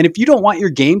 And if you don't want your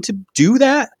game to do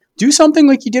that, do something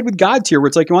like you did with God Tier, where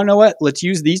it's like, you want to know what? Let's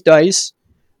use these dice.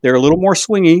 They're a little more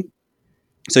swingy.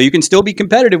 So you can still be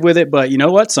competitive with it, but you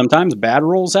know what? Sometimes bad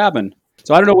rolls happen.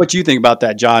 So I don't know what you think about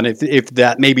that, John. If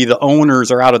that maybe the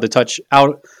owners are out of touch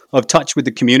with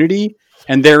the community,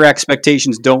 and their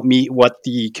expectations don't meet what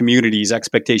the community's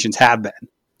expectations have been.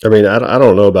 I mean, I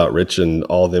don't know about Rich and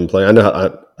all of them playing. I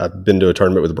know I've been to a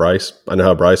tournament with Bryce. I know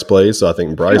how Bryce plays, so I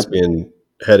think Bryce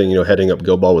heading up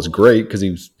Guild Ball was great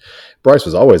because Bryce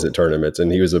was always at tournaments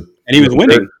and he was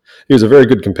winning. He was a very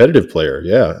good competitive player.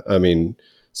 Yeah, I mean,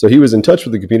 so he was in touch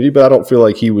with the community, but I don't feel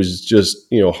like he was just,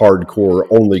 you know, hardcore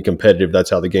only competitive. That's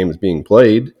how the game is being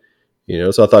played. You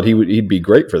know, so I thought he'd be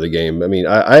great for the game. I mean,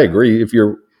 I agree. If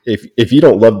you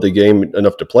don't love the game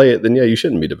enough to play it, then yeah, you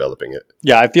shouldn't be developing it.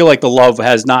 Yeah, I feel like the love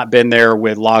has not been there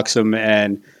with Loxham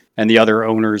and the other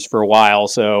owners for a while.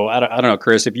 So I don't know,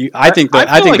 Chris. I think they're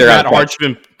Matt Hart's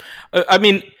been. I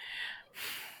mean,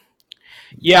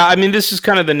 yeah, I mean, this is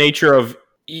kind of the nature of.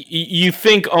 You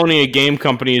think owning a game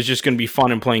company is just going to be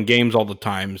fun and playing games all the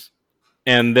times,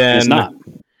 and then it's not.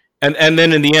 And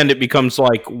then in the end, it becomes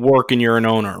like work and you're an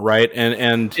owner, right?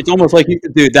 And it's almost like,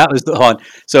 dude, that was hold on.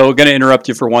 So I'm going to interrupt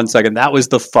you for 1 second. That was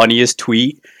the funniest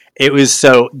tweet. It was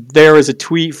there was a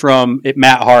tweet from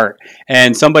Matt Hart,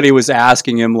 and somebody was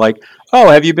asking him like, oh,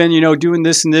 have you been, doing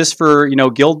this and this for,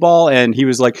 Guild Ball? And he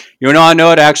was like, I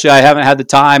know it. Actually, I haven't had the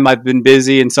time. I've been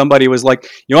busy. And somebody was like,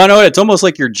 I know it. It's almost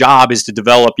like your job is to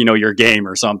develop, your game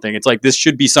or something. It's like, this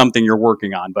should be something you're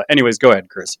working on. But anyways, go ahead,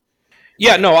 Chris.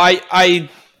 Yeah, no,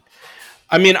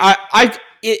 I mean, I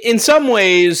in some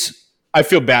ways, I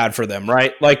feel bad for them,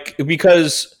 right? Like,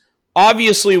 because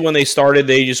obviously when they started,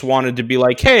 they just wanted to be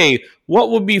like, hey, what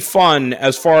would be fun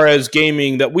as far as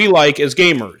gaming that we like as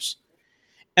gamers?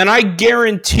 And I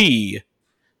guarantee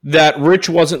that Rich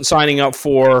wasn't signing up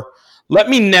for, let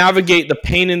me navigate the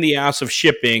pain in the ass of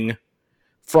shipping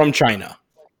from China.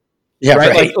 Yeah,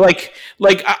 right. Like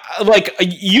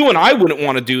you and I wouldn't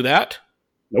want to do that.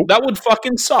 Nope. That would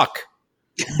fucking suck.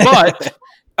 But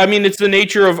I mean, it's the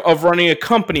nature of running a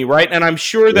company, right? And I'm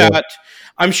sure that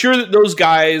those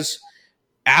guys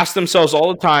ask themselves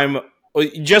all the time,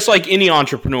 just like any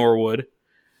entrepreneur would,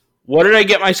 what did I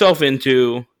get myself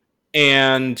into?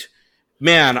 And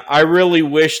man, I really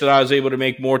wish that I was able to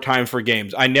make more time for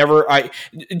games.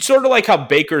 It's sort of like how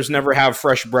bakers never have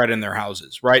fresh bread in their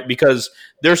houses, right? Because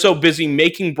they're so busy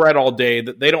making bread all day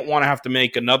that they don't want to have to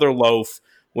make another loaf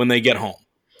when they get home.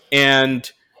 And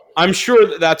I'm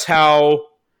sure that's how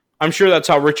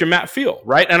Rich and Matt feel,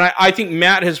 right? And I think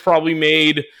Matt has probably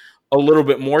made a little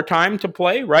bit more time to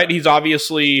play, right? He's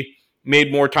obviously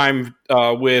made more time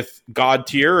with God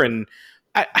Tier, and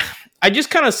I just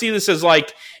kind of see this as,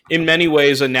 like, in many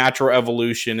ways, a natural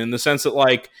evolution in the sense that,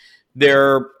 like,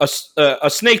 they're a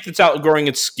snake that's outgrowing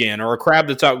its skin or a crab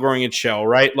that's outgrowing its shell,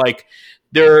 right? Like,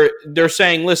 they're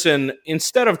saying, listen,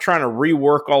 instead of trying to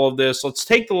rework all of this, let's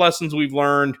take the lessons we've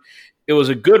learned. It was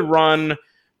a good run.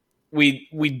 We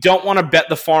don't want to bet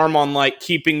the farm on, like,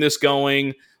 keeping this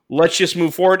going. let's just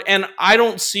move forward. And I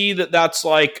don't see that that's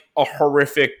like a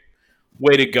horrific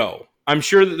way to go. I'm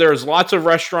sure that there's lots of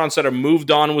restaurants that have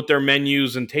moved on with their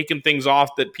menus and taken things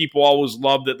off that people always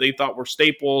loved that they thought were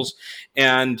staples.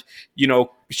 And,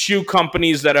 shoe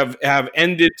companies that have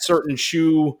ended certain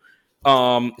shoe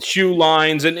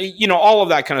lines and, all of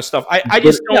that kind of stuff. I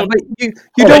just don't, you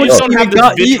don't have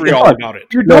this vitriol about it.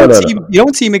 You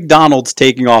don't see McDonald's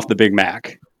taking off the Big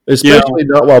Mac. Especially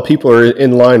not while people are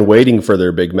in line waiting for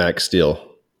their Big Mac still.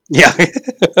 Yeah.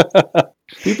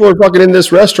 People are fucking in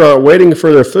this restaurant waiting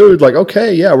for their food. Like,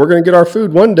 okay, yeah, we're going to get our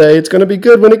food one day. It's going to be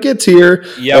good when it gets here.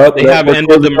 Yeah, but they have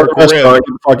ended the McRib. Get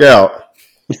the fuck out.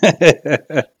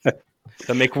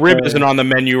 The McRib isn't on the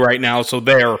menu right now, so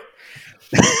there.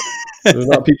 There's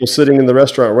not people sitting in the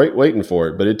restaurant waiting for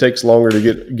it, but it takes longer to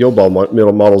get Guild Ball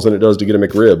middle models than it does to get a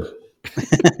McRib.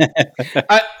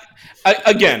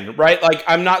 Again, right? Like,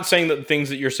 I'm not saying that the things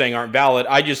that you're saying aren't valid.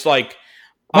 I just like,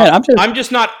 Man, I'm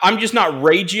just not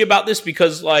ragey about this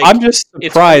because, like, I'm just surprised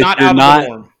it's you're not out of the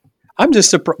norm. I'm just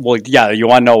surprised. Well, yeah, you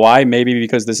want to know why? Maybe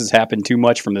because this has happened too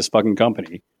much from this fucking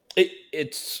company.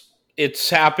 It's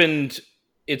happened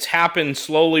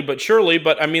slowly but surely.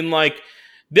 But I mean, like,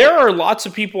 there are lots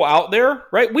of people out there,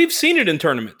 right? We've seen it in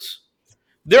tournaments.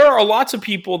 There are lots of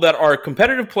people that are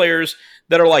competitive players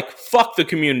that are like, fuck the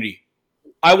community.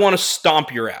 I want to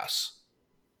stomp your ass.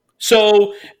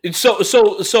 So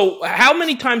how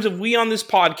many times have we on this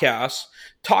podcast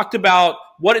talked about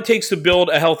what it takes to build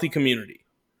a healthy community,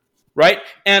 right?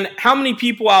 And how many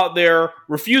people out there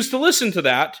refuse to listen to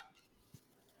that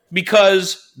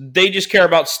because they just care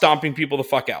about stomping people the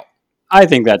fuck out? I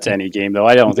think that's any game, though.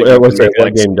 I don't think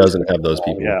what game doesn't have those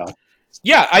people.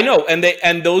 Yeah, I know,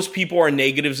 and those people are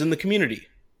negatives in the community.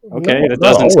 Okay, that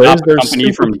doesn't stop a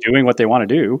company from doing what they want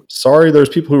to do. Sorry, there's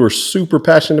people who are super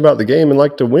passionate about the game and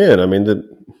like to win. I mean, the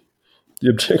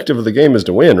objective of the game is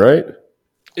to win, right?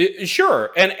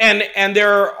 Sure, and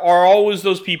there are always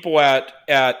those people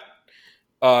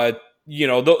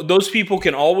those people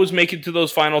can always make it to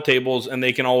those final tables and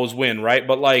they can always win, right?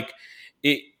 But like,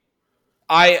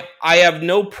 I have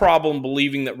no problem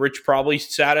believing that Rich probably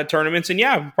sat at tournaments and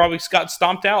probably got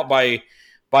stomped out by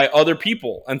other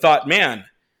people and thought, man,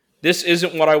 this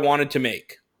isn't what I wanted to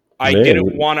make. I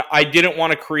didn't want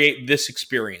to create this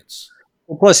experience.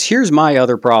 Well, plus, here's my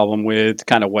other problem with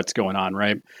kind of what's going on,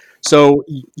 right? So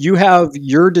you have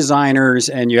your designers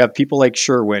and you have people like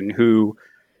Sherwin who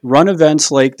run events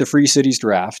like the Free Cities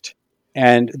Draft,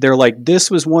 and they're like,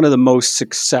 this was one of the most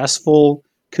successful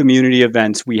community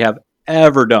events we have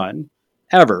ever done,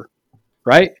 ever,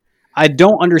 right? I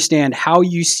don't understand how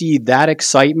you see that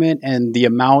excitement and the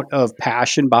amount of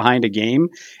passion behind a game,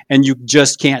 and you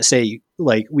just can't say,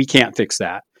 like, we can't fix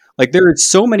that. Like, there are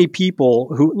so many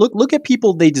people who look at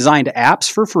people, they designed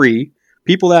apps for free,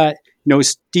 people that,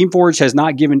 Steamforge has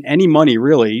not given any money,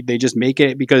 really. They just make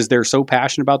it because they're so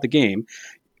passionate about the game,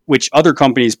 which other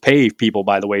companies pay people,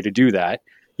 by the way, to do that.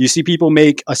 You see people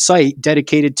make a site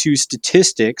dedicated to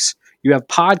statistics. You have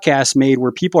podcasts made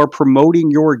where people are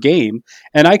promoting your game.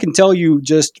 And I can tell you,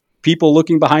 just people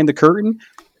looking behind the curtain,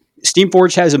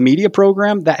 Steamforge has a media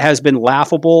program that has been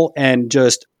laughable and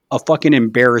just a fucking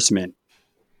embarrassment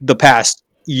the past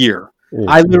year. Mm-hmm.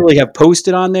 I literally have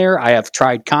posted on there. I have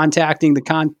tried contacting the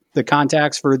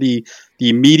contacts for the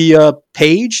media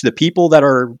page, the people that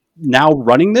are now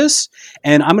running this.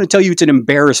 And I'm going to tell you, it's an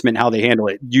embarrassment how they handle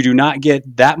it. You do not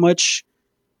get that much.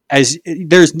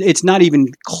 It's not even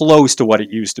close to what it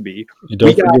used to be.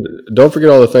 Don't forget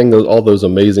all the thing all those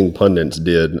amazing pundits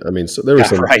did. I mean, so there were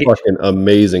some fucking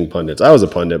amazing pundits. I was a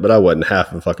pundit, but I wasn't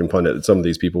half a fucking pundit that some of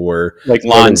these people were. Like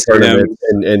Lon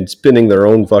and spending their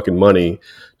own fucking money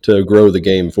to grow the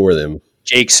game for them.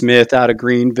 Jake Smith out of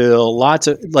Greenville, lots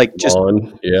of just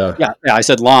Lon, yeah. I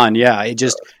said Lon, yeah. It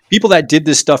just people that did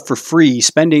this stuff for free,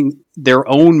 spending their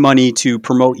own money to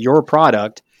promote your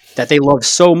product that they love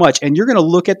so much, and you're going to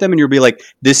look at them and you'll be like,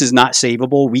 this is not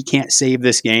savable. We can't save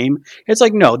this game. It's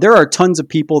like, no, there are tons of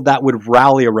people that would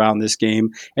rally around this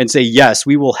game and say, yes,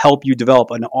 we will help you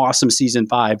develop an awesome season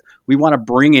 5. We want to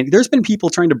bring in, there's been people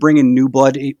trying to bring in new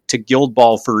blood to Guild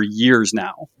Ball for years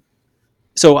now.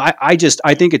 So I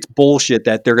think it's bullshit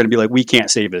that they're going to be like, we can't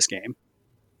save this game.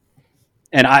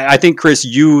 And I think, Chris,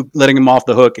 you letting them off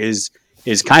the hook is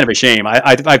kind of a shame.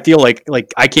 I feel like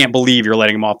I can't believe you're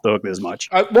letting him off the hook this much.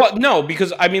 Well, no,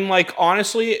 because I mean, like,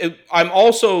 honestly,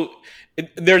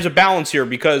 there's a balance here,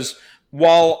 because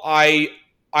while I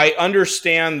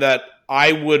understand that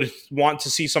I would want to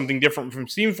see something different from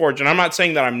Steamforge, and I'm not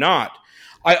saying that I'm not,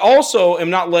 I also am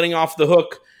not letting off the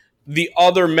hook the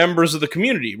other members of the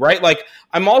community, right? Like,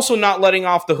 I'm also not letting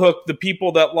off the hook the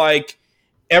people that, like,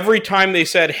 every time they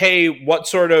said, hey, what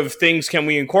sort of things can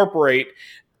we incorporate?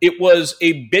 It was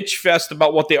a bitch fest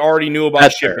about what they already knew about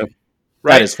That's shipping. Fair.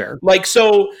 Right? That is fair. Like,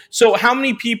 so how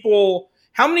many people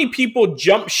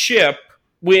jump ship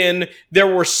when there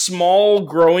were small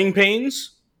growing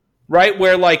pains, right?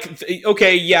 Where like,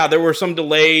 okay, yeah, there were some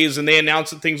delays and they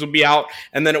announced that things would be out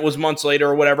and then it was months later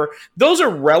or whatever. Those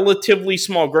are relatively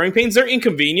small growing pains. They're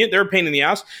inconvenient. They're a pain in the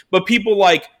ass, but people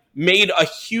like made a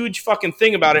huge fucking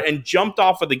thing about it and jumped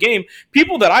off of the game.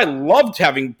 People that I loved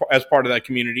having as part of that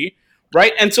community,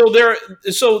 right? And so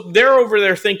they're over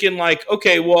there thinking like,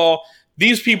 okay, well,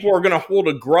 these people are going to hold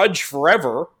a grudge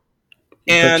forever.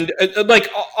 And like,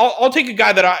 I'll take a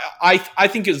guy that I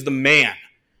think is the man.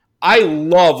 I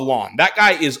love Lon. That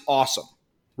guy is awesome,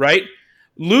 right?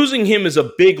 Losing him is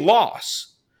a big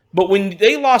loss. But when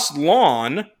they lost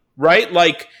Lon, right,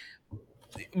 like,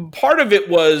 part of it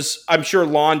was, I'm sure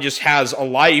Lon just has a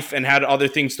life and had other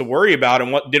things to worry about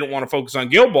and didn't want to focus on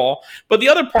Guild Ball. But the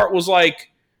other part was like,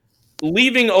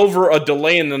 leaving over a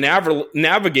delay in the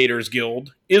Navigators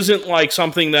Guild isn't like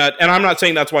something that, and I'm not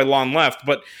saying that's why Lon left,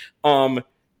 but,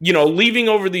 leaving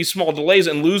over these small delays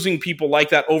and losing people like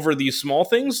that over these small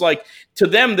things, like, to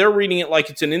them, they're reading it like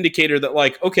it's an indicator that,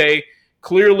 like, okay,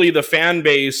 clearly the fan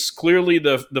base, clearly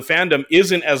the fandom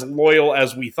isn't as loyal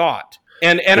as we thought.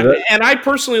 And I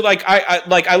personally, like,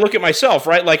 I look at myself,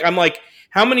 right? Like, I'm like,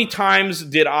 how many times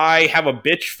did I have a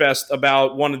bitch fest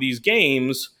about one of these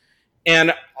games?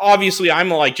 And obviously I'm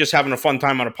like just having a fun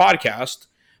time on a podcast,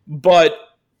 but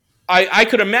I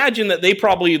could imagine that they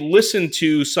probably listened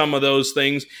to some of those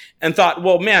things and thought,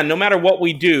 well, man, no matter what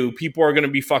we do, people are going to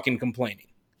be fucking complaining.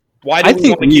 Why do we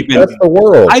want to keep doing that's the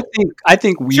world? I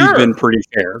think we've been pretty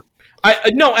fair.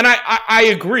 I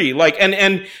agree. Like,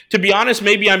 and to be honest,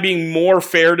 maybe I'm being more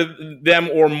fair to them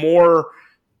or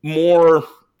more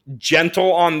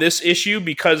gentle on this issue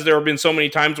because there have been so many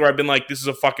times where I've been like, this is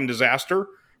a fucking disaster.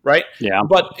 Right? Yeah.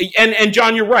 But and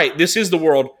John, you're right. This is the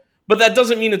world, but that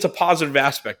doesn't mean it's a positive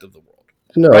aspect of the world.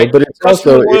 No, right? but it's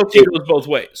Customer also loyalty goes both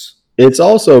ways. It's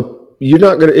also, you're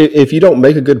not going to, if you don't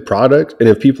make a good product and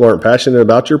if people aren't passionate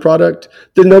about your product,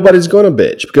 then nobody's going to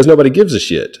bitch because nobody gives a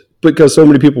shit. Because so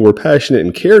many people were passionate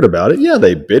and cared about it. Yeah,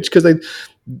 they bitch because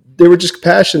they were just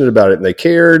passionate about it and they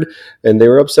cared and they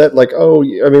were upset. Like, oh,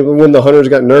 I mean, when the hunters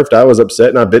got nerfed, I was upset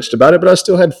and I bitched about it, but I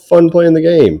still had fun playing the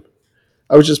game.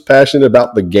 I was just passionate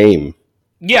about the game.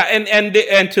 Yeah, and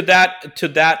to that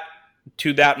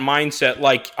mindset,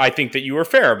 like, I think that you were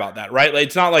fair about that, right? Like,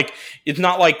 it's not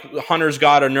like Hunters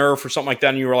got a nerf or something like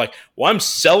that, and you were like, "Well, I'm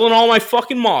selling all my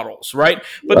fucking models," right?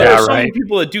 But there are so many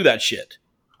people that do that shit.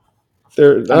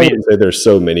 I wouldn't say there's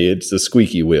so many. It's the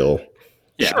squeaky wheel.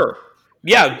 Yeah. Sure.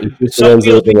 Yeah. Some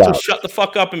people need to shut the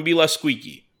fuck up and be less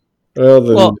squeaky. Well,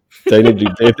 then they need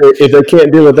to. If they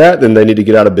can't deal with that, then they need to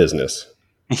get out of business.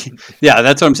 Yeah,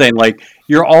 that's what I'm saying. Like,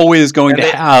 you're always going to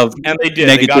have, and they did.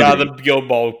 Negativity. They got out of the Guild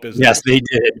Ball business. Yes, they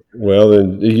did. Well,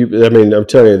 then I'm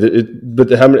telling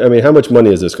you, how much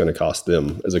money is this going to cost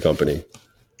them as a company?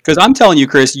 Because I'm telling you,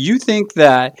 Chris, you think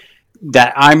that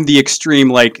I'm the extreme.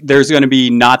 Like, there's going to be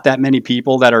not that many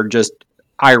people that are just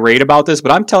irate about this,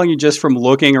 but I'm telling you, just from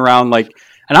looking around, like,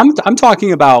 and I'm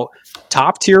talking about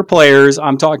top tier players.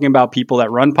 I'm talking about people that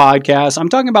run podcasts. I'm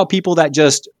talking about people that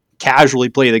just casually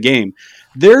play the game.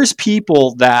 There's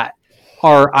people that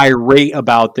are irate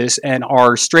about this and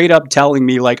are straight up telling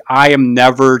me, like, I am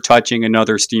never touching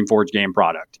another Steamforged game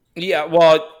product. Yeah,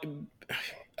 well,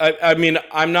 I mean,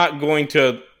 I'm not going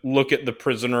to look at the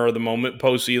Prisoner of the Moment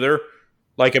posts either.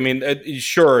 Like, I mean,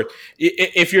 sure,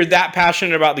 if you're that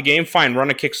passionate about the game, fine, run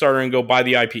a Kickstarter and go buy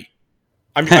the IP.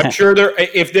 I'm sure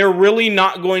if they're really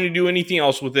not going to do anything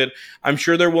else with it, I'm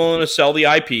sure they're willing to sell the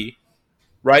IP.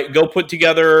 Right, go put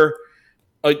together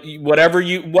whatever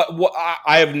you. What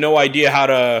I have no idea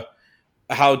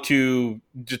how to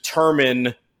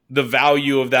determine the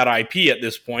value of that IP at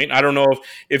this point. I don't know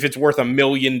if it's worth $1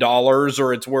 million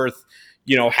or it's worth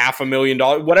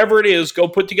 $500,000. Whatever it is, go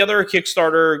put together a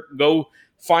Kickstarter. Go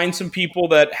find some people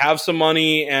that have some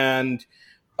money and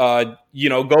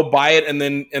go buy it and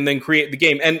then create the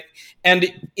game.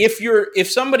 And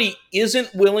if somebody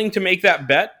isn't willing to make that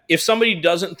bet, if somebody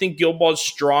doesn't think Guild Ball is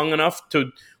strong enough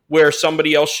to where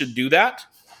somebody else should do that,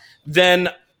 then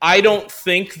I don't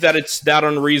think that it's that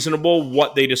unreasonable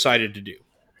what they decided to do.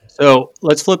 So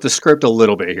let's flip the script a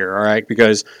little bit here, all right?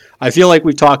 Because I feel like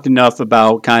we've talked enough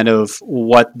about kind of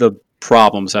what the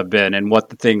problems have been and what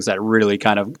the things that really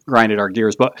kind of grinded our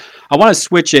gears. But I want to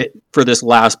switch it for this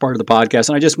last part of the podcast,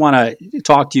 and I just want to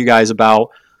talk to you guys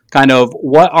about kind of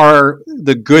what are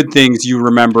the good things you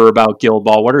remember about Guild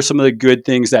Ball? What are some of the good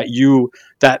things that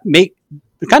make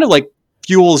kind of like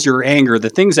fuels your anger, the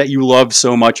things that you loved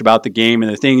so much about the game and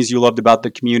the things you loved about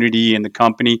the community and the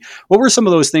company. What were some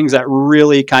of those things that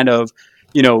really kind of,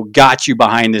 got you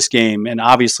behind this game? And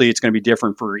obviously it's going to be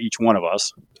different for each one of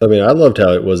us. I mean, I loved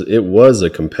how it was a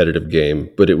competitive game,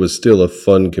 but it was still a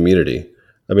fun community.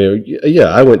 I mean, yeah,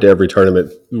 I went to every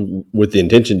tournament with the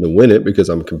intention to win it because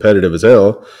I'm competitive as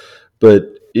hell. But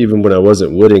even when I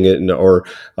wasn't winning it, or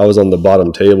I was on the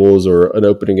bottom tables or an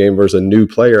opening game versus a new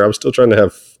player, I still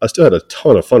had a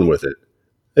ton of fun with it.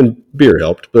 And beer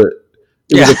helped, but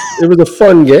it was a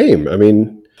fun game. I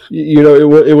mean,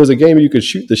 it was a game you could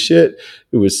shoot the shit.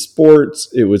 It was sports.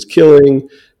 It was killing.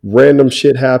 Random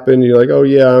shit happened. You're like, oh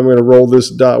yeah, I'm going to roll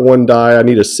this one die. I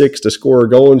need a 6 to score a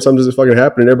goal, and something doesn't fucking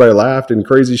happen, and everybody laughed, and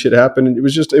crazy shit happened. And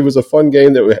it was a fun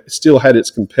game that still had its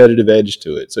competitive edge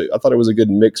to it. So I thought it was a good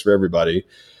mix for everybody,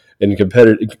 and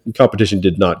competition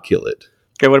did not kill it.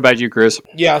 Okay, what about you, Chris?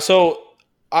 Yeah, so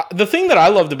the thing that I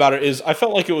loved about it is I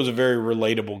felt like it was a very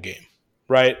relatable game,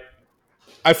 right?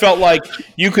 I felt like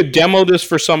you could demo this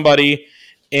for somebody,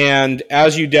 and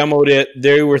as you demoed it,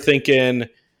 they were thinking,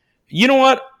 you know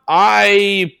what?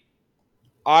 I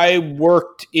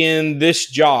worked in this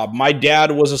job. My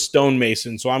dad was a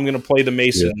stonemason, so I'm going to play the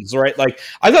Masons, right? Like,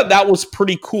 I thought that was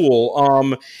pretty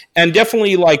cool, and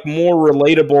definitely like more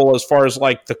relatable as far as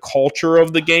like the culture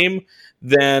of the game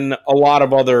than a lot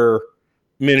of other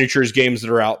miniatures games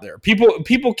that are out there.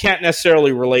 People can't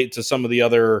necessarily relate to some of the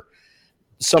other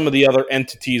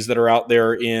entities that are out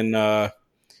there in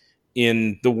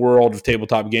the world of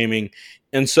tabletop gaming,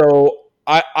 and so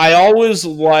I always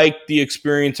like the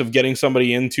experience of getting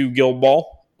somebody into Guild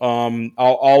Ball. I'll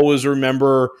always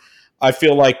remember, I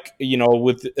feel like,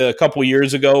 with a couple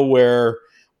years ago where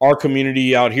our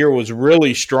community out here was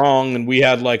really strong and we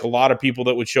had like a lot of people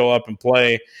that would show up and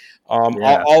play.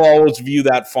 I'll always view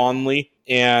that fondly.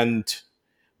 And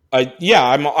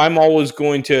I'm always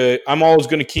going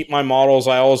to keep my models.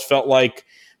 I always felt like,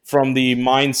 from the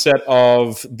mindset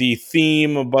of the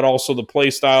theme, but also the play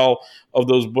style of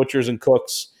those butchers and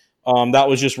cooks, that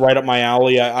was just right up my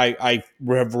alley. I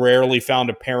have rarely found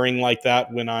a pairing like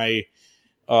that when I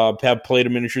have played a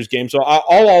miniatures game. So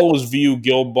I'll always view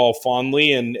Guild Ball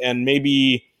fondly, and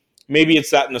maybe it's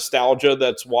that nostalgia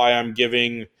that's why I'm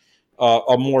giving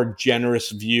a more generous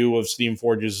view of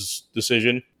Steamforge's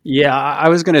decision. Yeah, I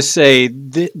was going to say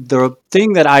the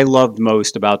thing that I loved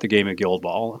most about the game of Guild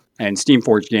Ball and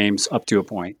Steamforged games up to a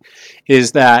point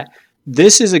is that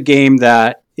this is a game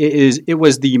that it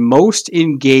was the most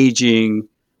engaging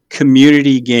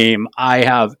community game I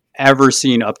have ever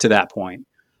seen up to that point.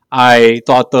 I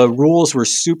thought the rules were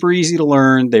super easy to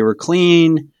learn. They were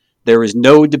clean. There was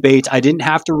no debate. I didn't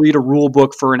have to read a rule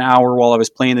book for an hour while I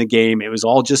was playing the game. It was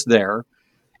all just there.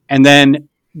 And then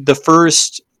the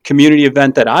first community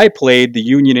event that I played, the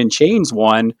Union and Chains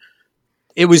one,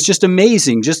 it was just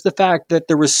amazing. Just the fact that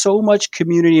there was so much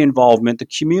community involvement. The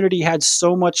community had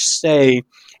so much say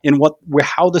in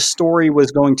how the story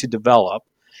was going to develop.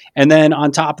 And then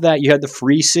on top of that, you had the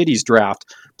Free Cities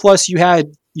draft. Plus you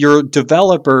had your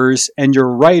developers and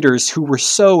your writers who were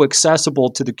so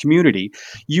accessible to the community.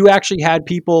 You actually had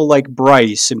people like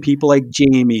Bryce and people like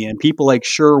Jamie and people like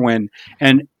Sherwin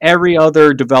and every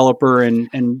other developer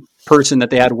and person that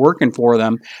they had working for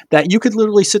them that you could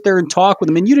literally sit there and talk with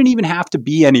them, and you didn't even have to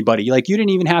be anybody. Like, you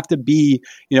didn't even have to be,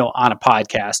 on a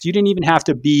podcast. You didn't even have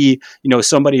to be,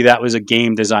 somebody that was a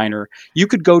game designer. You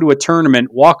could go to a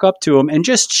tournament, walk up to them, and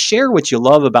just share what you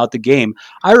love about the game.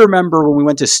 I remember when we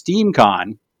went to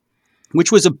SteamCon,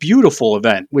 which was a beautiful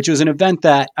event, which was an event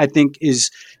that I think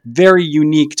is very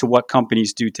unique to what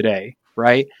companies do today,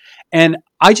 right? And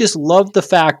I just loved the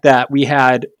fact that we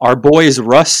had our boys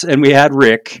Russ and we had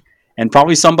Rick and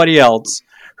probably somebody else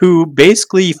who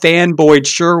basically fanboyed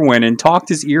Sherwin and talked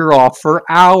his ear off for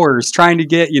hours trying to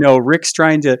get, Rick's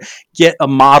trying to get a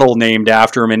model named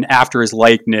after him and after his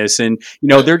likeness. And,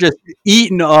 they're just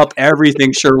eating up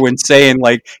everything Sherwin's saying,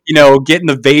 like, getting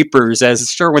the vapors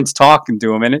as Sherwin's talking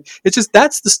to him. And it's just,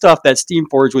 that's the stuff that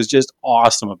Steamforged was just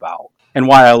awesome about and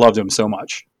why I loved him so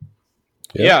much.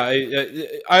 Yeah,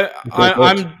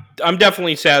 I'm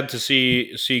definitely sad to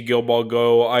see Guild Ball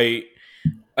go.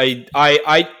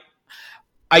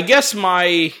 I guess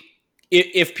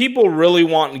if people really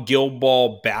want Guild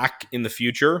Ball back in the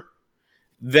future,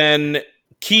 then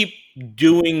keep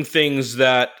doing things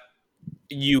that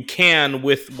you can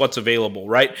with what's available,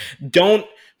 right? Don't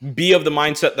be of the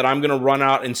mindset that I'm going to run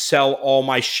out and sell all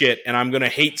my shit and I'm going to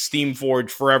hate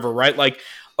Steamforged forever, right? Like,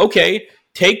 okay,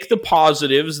 take the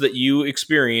positives that you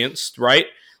experienced, right?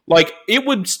 Like, it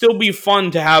would still be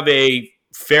fun to have a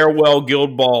farewell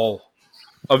Guild Ball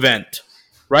event,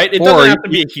 right? It doesn't have to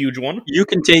be a huge one. You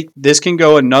can this can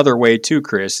go another way too,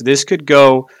 Chris. This could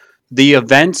go, the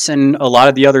events and a lot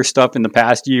of the other stuff in the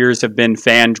past years have been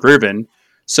fan driven.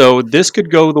 So this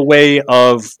could go the way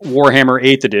of Warhammer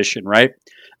 8th edition, right?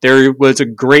 There was a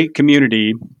great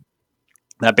community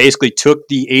that basically took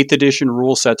the 8th edition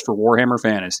rule sets for Warhammer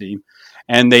Fantasy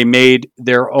and they made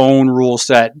their own rule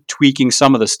set, tweaking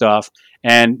some of the stuff.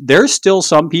 And there's still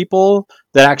some people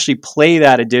that actually play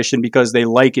that edition because they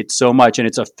like it so much, and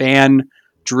it's a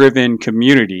fan-driven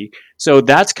community. So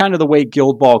that's kind of the way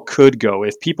Guild Ball could go.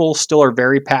 If people still are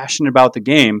very passionate about the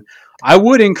game, I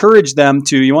would encourage them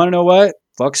to, you want to know what?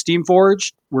 Fuck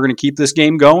Steamforged. We're going to keep this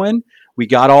game going. We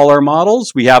got all our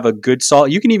models. We have a good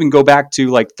solid. You can even go back to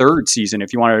like third season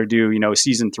if you wanted to do,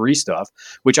 season 3 stuff,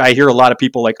 which I hear a lot of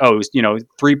people like,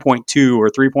 3.2 or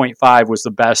 3.5 was the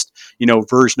best,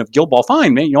 version of Guild Ball.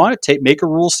 Fine, man. You want to make a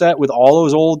rule set with all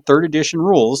those old third edition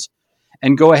rules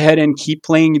and go ahead and keep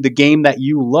playing the game that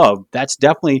you love. That's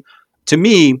definitely, to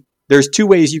me, there's 2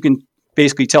 ways you can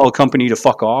basically tell a company to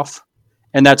fuck off.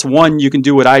 And that's one, you can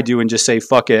do what I do and just say,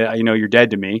 fuck it, you're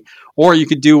dead to me. Or you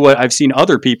could do what I've seen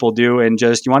other people do and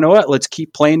just, you want to know what? Let's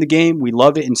keep playing the game. We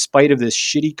love it in spite of this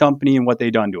shitty company and what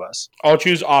they've done to us. I'll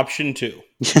choose option 2.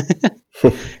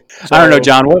 I don't know,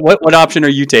 John. What option are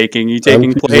you taking? You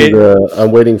taking play?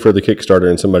 I'm waiting for the Kickstarter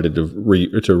and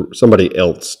somebody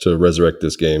else to resurrect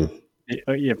this game.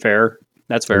 Yeah, fair.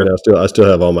 That's fair. I mean, I still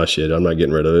have all my shit. I'm not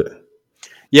getting rid of it.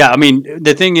 Yeah, I mean,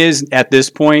 the thing is, at this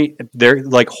point, they're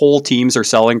like whole teams are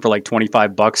selling for like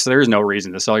 $25. So there's no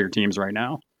reason to sell your teams right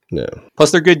now. No.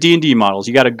 Plus, they're good D&D models.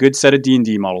 You got a good set of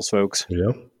D&D models, folks.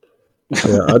 Yeah.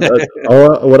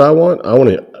 What I want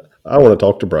to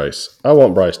talk to Bryce. I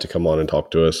want Bryce to come on and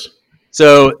talk to us.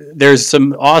 So there's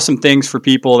some awesome things for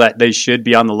people that they should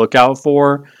be on the lookout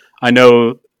for. I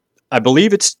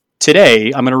believe it's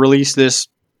today. I'm going to release this.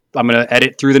 I'm going to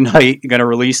edit through the night. I'm going to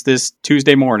release this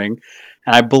Tuesday morning.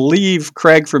 And I believe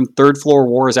Craig from Third Floor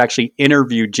Wars actually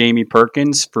interviewed Jamie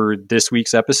Perkins for this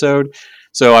week's episode.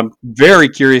 So I'm very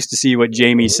curious to see what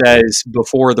Jamie says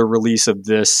before the release of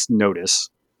this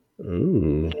notice.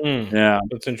 Ooh. Yeah.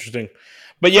 That's interesting.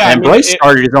 But yeah. And Bryce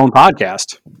started his own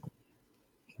podcast.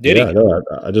 Did he? No,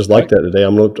 I just like that today.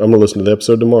 I'm gonna listen to the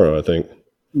episode tomorrow, I think.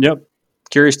 Yep.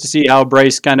 Curious to see how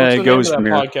Bryce kind of goes from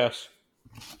here. Podcast?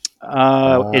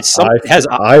 It has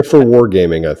I for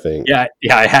Wargaming, I think. Yeah,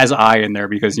 it has I in there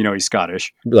because he's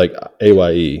Scottish. Like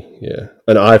AYE, yeah,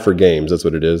 an I for games. That's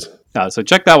what it is. So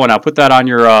check that one out. Put that on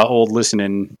your old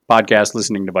podcast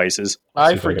listening devices.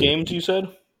 I for games, you said?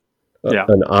 Yeah,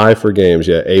 an I for games.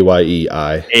 Yeah, AYE.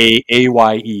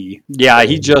 AYE. Yeah,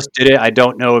 he just did it. I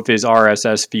don't know if his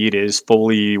RSS feed is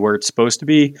fully where it's supposed to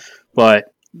be, but.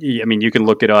 I mean, you can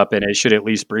look it up, and it should at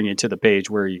least bring you to the page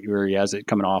where he has it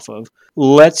coming off of.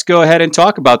 Let's go ahead and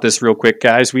talk about this real quick,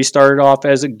 guys. We started off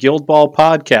as a Guild Ball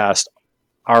podcast.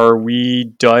 Are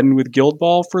we done with Guild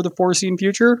Ball for the foreseen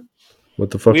future?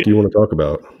 What the fuck do you want to talk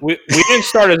about? We didn't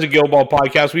start as a Guild Ball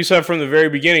podcast. We said from the very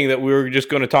beginning that we were just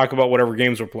going to talk about whatever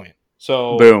games we're playing.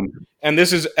 So boom. And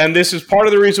this is part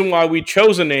of the reason why we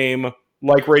chose a name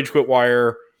like Rage Quit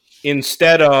Wire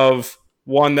instead of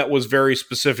one that was very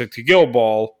specific to Guild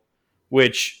Ball,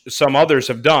 which some others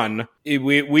have done.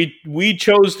 We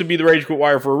chose to be the Rage Quit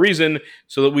Wire for a reason,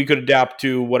 so that we could adapt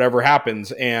to whatever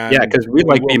happens. And yeah, because we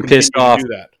like being pissed off.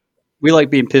 We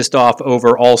like being pissed off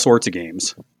over all sorts of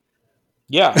games.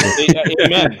 Yeah,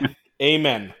 amen,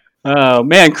 amen. Oh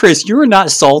man, Chris, you were not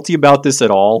salty about this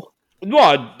at all.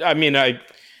 Well, I mean, I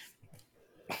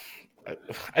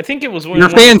think it was when your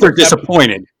fans are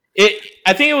disappointed.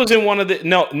 I think it was in one of the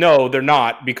no, they're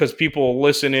not, because people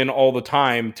listen in all the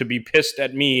time to be pissed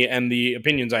at me and the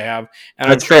opinions I have,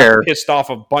 and that's fair. Pissed off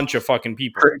a bunch of fucking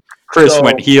people. Chris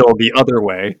went heel the other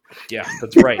way. Yeah,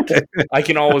 that's right. I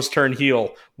can always turn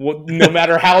heel, no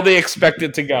matter how they expect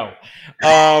it to go.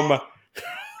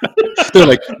 They're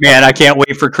like, man, I can't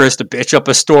wait for Chris to bitch up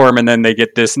a storm, and then they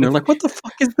get this, and they're like, what the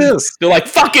fuck is this? They're like,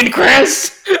 fucking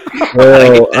Chris.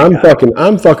 Well,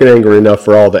 I'm fucking angry enough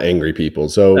for all the angry people.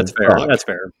 So that's fair. That's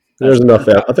fair. There's enough.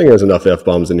 I think there's enough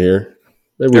F-bombs in here.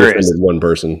 Maybe we offended one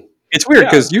person. It's weird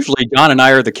because usually John and I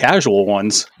are the casual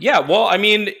ones. Yeah, well, I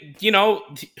mean,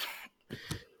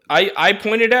 I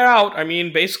pointed it out. I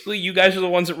mean, basically, you guys are the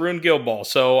ones that ruined Guild Ball.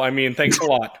 So, I mean, thanks a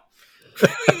lot.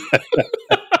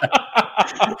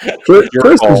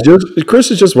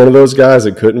 Chris is just one of those guys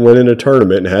that couldn't win in a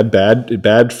tournament and had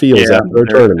bad feels after a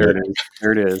tournament.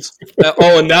 There it is.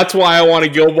 And that's why I want a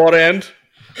Guild Ball to end.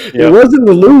 Yep. It wasn't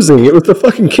the losing; it was the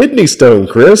fucking kidney stone,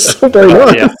 Chris. Good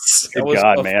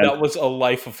God, man, that was a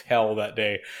life of hell that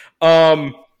day.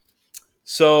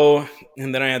 So,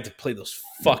 and then I had to play those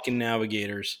fucking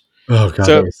navigators. Oh god,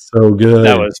 So that was so good.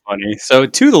 that was funny. So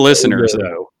to the listeners,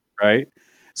 though, right?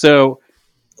 So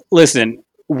listen,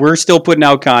 we're still putting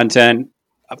out content.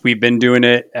 We've been doing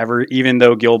it even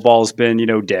though Guild Ball's been,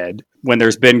 dead. When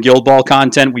there's been Guild Ball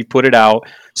content, we put it out.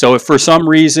 So if for some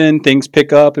reason things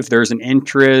pick up, if there's an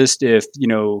interest, if,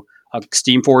 a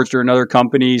Steamforged or another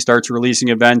company starts releasing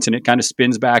events and it kind of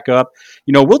spins back up,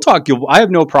 we'll talk Guild Ball. I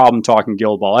have no problem talking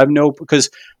Guild Ball. Because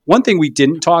one thing we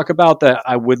didn't talk about that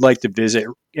I would like to visit,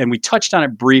 and we touched on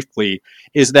it briefly,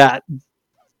 is that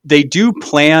they do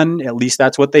plan, at least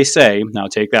that's what they say. Now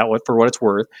take that for what it's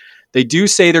worth. They do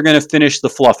say they're going to finish the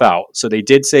fluff out. So they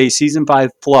did say season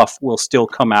 5 fluff will still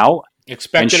come out.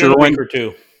 Expect it in a week or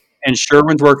two. And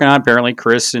Sherwin's working on it. Apparently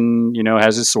Chris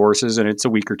has his sources, and it's a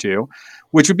week or two,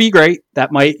 which would be great.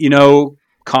 That might,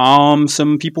 calm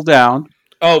some people down.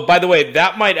 Oh, by the way,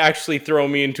 that might actually throw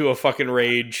me into a fucking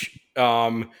rage,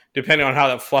 depending on how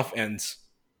that fluff ends.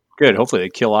 Good. Hopefully they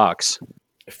kill Ox.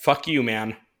 Fuck you,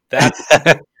 man.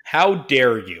 How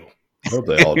dare you? I hope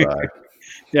they all die.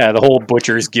 Yeah, the whole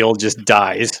Butchers Guild just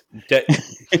dies.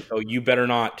 Oh, you better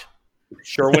not.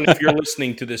 Sherwin, if you're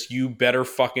listening to this, you better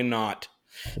fucking not.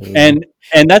 And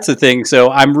that's the thing. So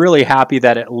I'm really happy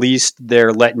that at least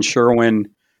they're letting Sherwin,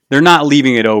 they're not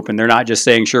leaving it open. They're not just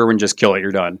saying, Sherwin, just kill it,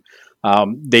 you're done.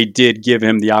 They did give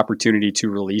him the opportunity to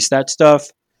release that stuff,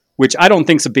 which I don't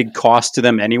think is a big cost to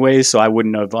them anyway, so I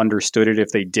wouldn't have understood it if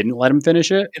they didn't let him finish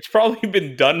it. It's probably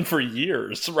been done for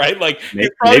years, right? Like,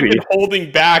 it's probably been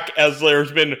holding back as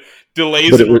there's been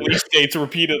delays in release dates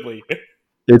repeatedly.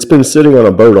 It's been sitting on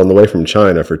a boat on the way from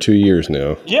China for 2 years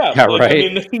now. Yeah,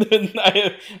 right.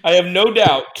 I have no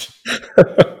doubt.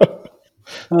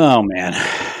 Oh, man.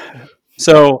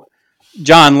 So,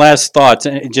 John, last thoughts,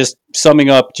 just summing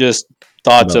up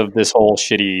thoughts of this whole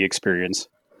shitty experience.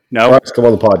 No? All right, come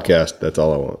on the podcast. That's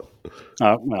all I want.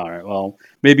 All right. Well,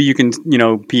 maybe you can,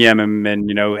 PM him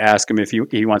and, ask him if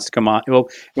he wants to come on. Well,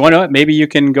 you want to know what? Maybe you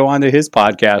can go on to his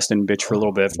podcast and bitch for a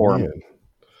little bit for him.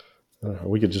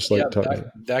 We could just talk.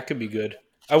 That could be good.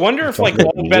 I wonder if all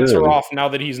bets are off now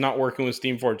that he's not working with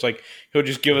Steamforged. Like, he'll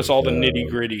just give us all the nitty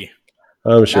gritty.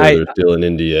 I'm sure there's still an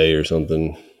NDA or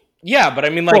something. Yeah, but I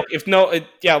mean, what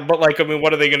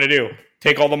are they going to do?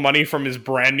 Take all the money from his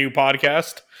brand new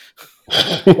podcast?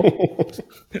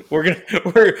 we're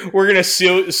gonna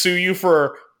sue you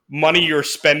for money you're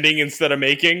spending instead of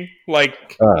making.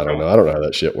 Like, I don't know. I don't know how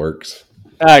that shit works.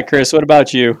 All right, Chris. What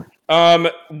about you?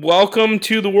 Welcome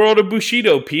to the world of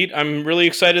Bushido, Pete. I'm really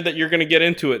excited that you're going to get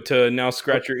into it to now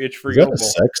scratch your itch for Guild Ball. Is that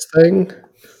a sex thing?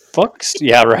 Fucks.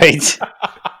 Yeah, right.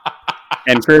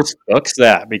 And Chris, fucks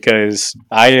that because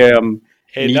I am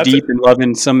knee deep in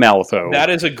loving some Malifaux. That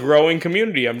is a growing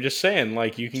community. I'm just saying,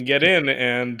 like, you can get in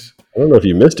and... I don't know if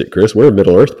you missed it, Chris. We're a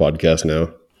Middle Earth podcast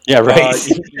now. Yeah, right.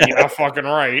 You're fucking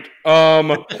right.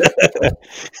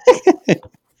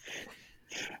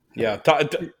 Yeah,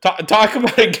 talk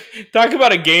about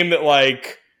a game that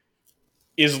like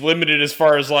is limited as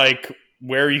far as like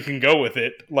where you can go with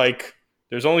it. Like,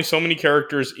 there's only so many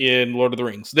characters in Lord of the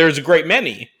Rings. There's a great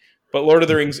many, but Lord of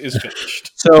the Rings is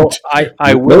finished. So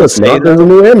I will say that there's a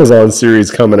new Amazon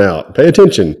series coming out. Pay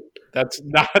attention. That's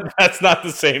not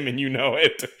the same, and you know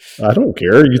it. I don't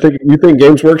care. You think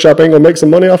Games Workshop ain't gonna make some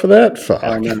money off of that? Fuck.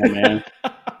 I don't know, man.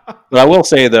 But I will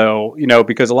say though,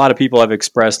 because a lot of people have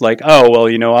expressed like, oh well,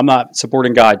 I'm not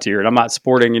supporting God Tier and I'm not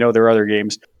supporting their other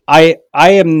games. I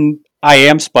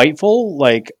am spiteful.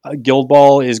 Like, Guild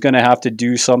Ball is going to have to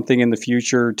do something in the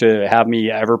future to have me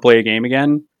ever play a game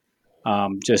again.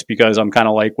 Just because I'm kind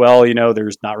of like, well,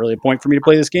 there's not really a point for me to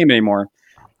play this game anymore.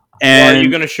 And are you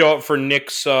going to show up for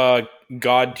Nick's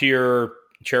God Tier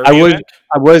charity event?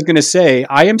 I was going to say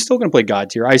I am still going to play God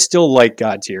Tier. I still like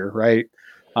God Tier, right?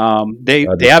 They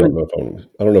haven't.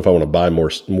 I don't know if I want to buy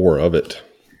more of it.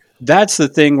 That's the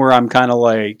thing where I'm kind of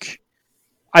like,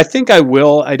 I think I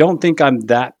will. I don't think I'm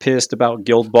that pissed about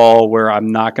Guild Ball where I'm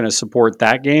not going to support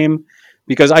that game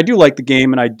because I do like the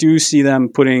game and I do see them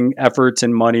putting efforts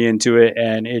and money into it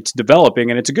and it's developing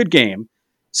and it's a good game.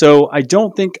 So I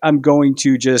don't think I'm going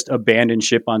to just abandon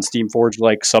ship on Steamforged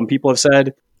like some people have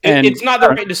said. And it's not the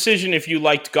right decision if you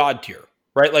liked God Tier,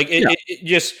 right? Like it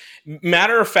just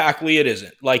matter of factly, it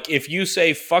isn't. Like if you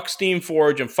say fuck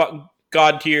Steamforged and fuck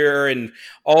God Tier and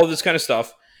all of this kind of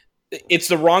stuff, it's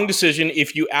the wrong decision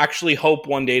if you actually hope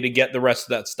one day to get the rest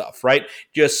of that stuff, right?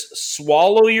 Just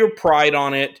swallow your pride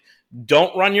on it.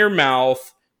 Don't run your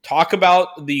mouth. Talk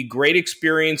about the great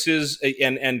experiences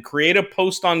and create a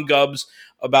post on Gubs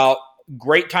about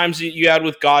great times that you had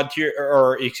with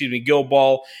Guild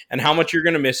Ball and how much you're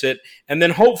going to miss it. And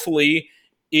then hopefully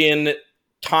in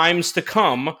times to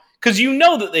come, because you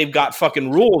know that they've got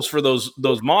fucking rules for those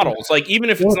models. Like even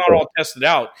if it's not all tested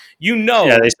out, you know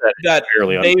they said that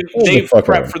they've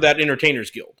prepped for that Entertainers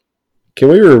Guild. Can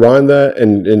we rewind that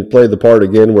and play the part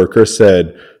again where Chris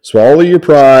said, "Swallow your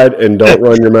pride and don't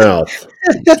run your mouth"?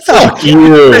 Fuck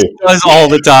you. Does all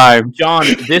the time. John,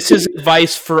 this is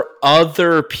advice for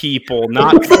other people,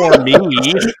 not for me.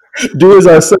 Do as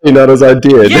I say, not as I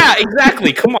did. Yeah,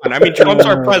 exactly. Come on. I mean, Trump's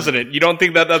our president. You don't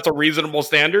think that that's a reasonable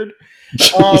standard?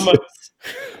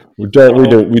 We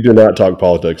do not talk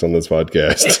politics on this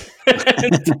podcast.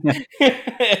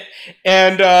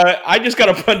 and I just got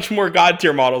a bunch more God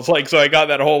tier models. Like, so I got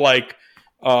that whole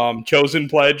chosen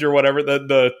pledge or whatever,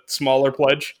 the smaller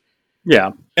pledge.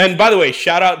 Yeah. And by the way,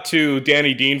 shout out to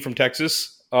Danny Dean from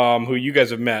Texas, who you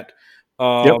guys have met.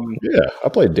 Yeah, I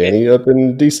played Danny up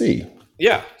in DC.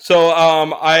 Yeah. So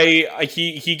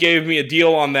he gave me a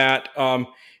deal on that.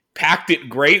 Packed it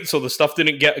great, so the stuff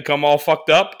didn't come all fucked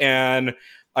up, and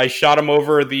I shot him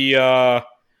over the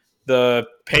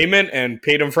payment and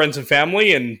paid him friends and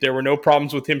family, and there were no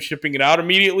problems with him shipping it out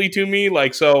immediately to me.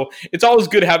 Like, so it's always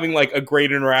good having like a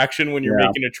great interaction when you're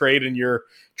making a trade and you're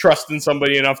trusting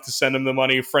somebody enough to send them the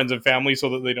money, friends and family, so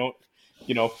that they don't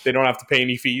have to pay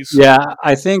any fees. Yeah,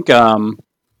 I think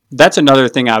that's another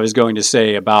thing I was going to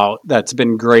say about that's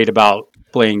been great about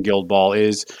playing Guild Ball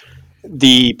is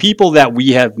the people that we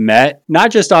have met,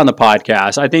 not just on the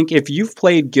podcast. I think if you've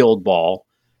played Guild Ball,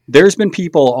 there's been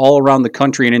people all around the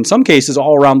country and in some cases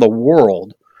all around the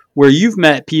world where you've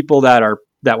met people that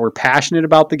were passionate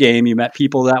about the game. You met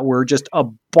people that were just a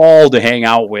ball to hang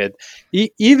out with.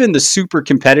 Even the super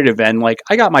competitive end, like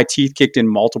I got my teeth kicked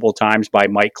in multiple times by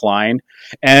Mike Klein,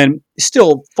 and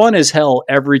still fun as hell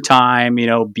every time,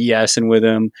 BSing with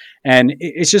him. And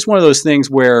it's just one of those things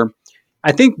where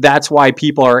I think that's why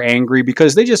people are angry,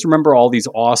 because they just remember all these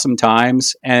awesome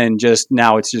times and just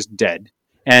now it's just dead.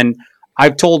 And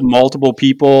I've told multiple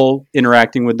people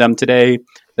interacting with them today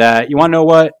that, you want to know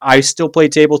what? I still play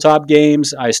tabletop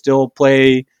games. I still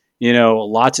play,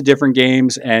 lots of different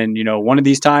games. And, one of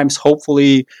these times,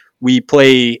 hopefully we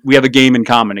have a game in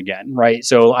common again, right?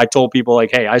 So I told people like,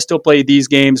 hey, I still play these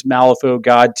games, Malifaux,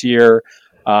 God Tier,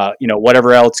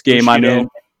 whatever else game Bushido. I'm in.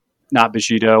 Not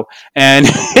Bushido. And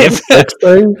if it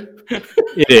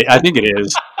is, I think it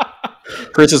is.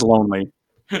 Chris is lonely.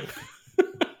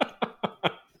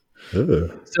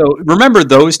 So remember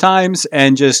those times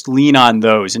and just lean on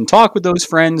those and talk with those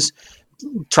friends.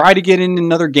 Try to get in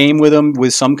another game with them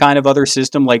with some kind of other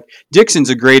system. Like Dixon's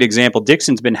a great example.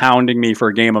 Dixon's been hounding me for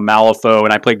a game of Malifaux,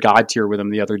 and I played God Tier with him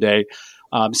the other day.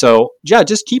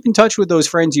 Just keep in touch with those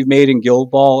friends you've made in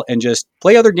Guild Ball and just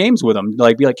play other games with them.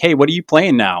 Like, be like, hey, what are you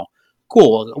playing now?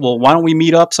 Cool. Well, why don't we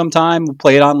meet up sometime? We'll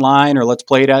play it online, or let's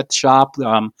play it at the shop.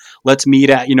 Let's meet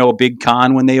at, a big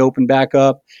con when they open back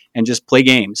up and just play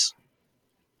games.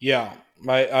 Yeah,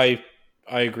 I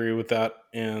agree with that.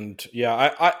 And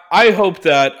yeah, I hope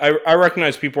that I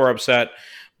recognize people are upset,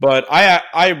 but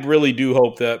I really do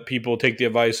hope that people take the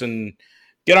advice and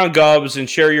get on Gubs and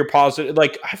share your positive.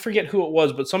 Like, I forget who it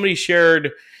was, but somebody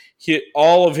shared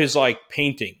all of his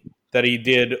painting that he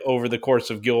did over the course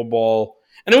of Guild Ball.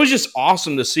 And it was just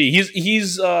awesome to see.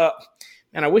 He's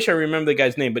and I wish I remember the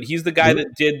guy's name, but he's the guy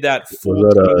that did that full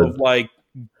team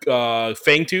of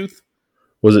Fangtooth.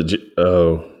 Was it?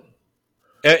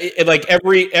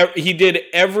 He did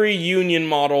every Union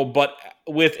model, but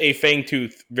with a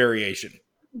Fangtooth variation.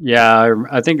 Yeah,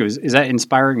 I think it was. Is that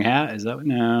Inspiring Hat? Is that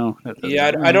no?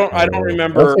 Yeah, I don't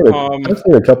remember. I've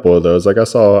seen a couple of those. I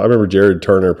remember Jared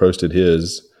Turner posted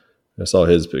his. I saw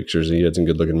his pictures. He had some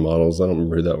good looking models. I don't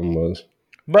remember who that one was.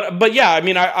 But yeah, I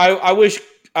mean, I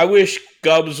wish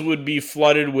Gubs would be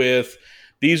flooded with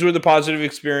these were the positive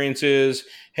experiences.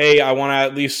 Hey, I want to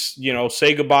at least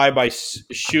say goodbye by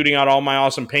shooting out all my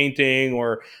awesome painting,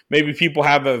 or maybe people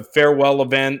have a farewell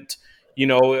event,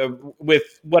 with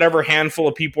whatever handful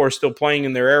of people are still playing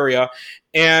in their area,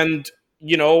 and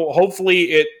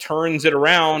hopefully it turns it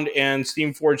around and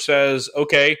Steamforge says,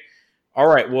 okay, all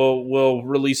right, we'll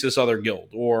release this other guild,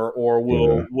 or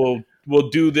we'll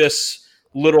do this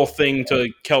little thing to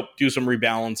help do some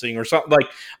rebalancing or something. Like,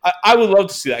 I would love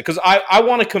to see that, because I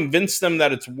want to convince them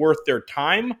that it's worth their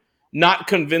time, not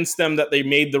convince them that they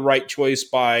made the right choice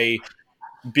by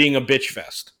being a bitch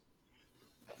fest.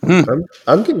 I'm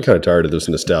getting kind of tired of this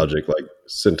nostalgic,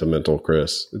 sentimental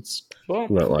Chris.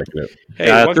 I'm not liking it. Hey,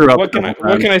 yeah, what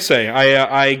can I say?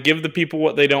 I give the people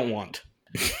what they don't want.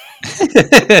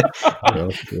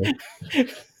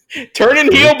 Turning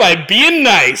heel by being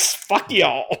nice. Fuck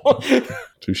y'all.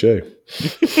 Touche.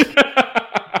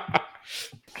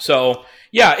 So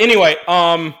yeah. Anyway,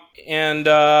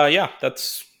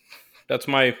 that's That's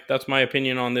my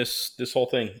opinion on this whole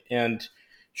thing. And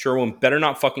Sherwin better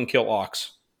not fucking kill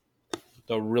Ox.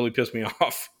 They'll really piss me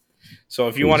off. So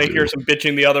if you want to hear some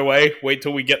bitching the other way, wait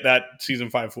till we get that season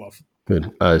 5 fluff.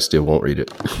 Good. I still won't read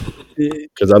it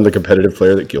because I'm the competitive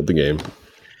player that killed the game.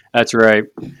 That's right.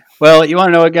 Well, you want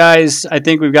to know what, guys? I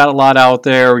think we've got a lot out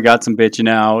there. We got some bitching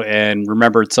out and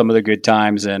remembered some of the good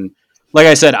times. And like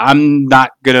I said, I'm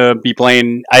not going to be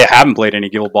playing. I haven't played any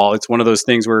Guild Ball. It's one of those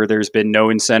things where there's been no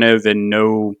incentive and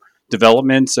no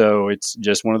development. So it's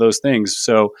just one of those things.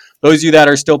 So those of you that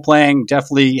are still playing,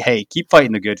 definitely, hey, keep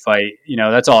fighting the good fight.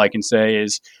 That's all I can say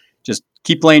is just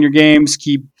keep playing your games.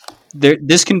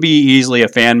 This can be easily a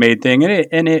fan-made thing,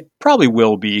 and it probably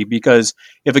will be, because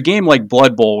if a game like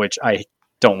Blood Bowl, which I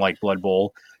don't like Blood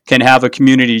Bowl, can have a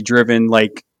community-driven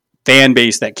fan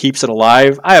base that keeps it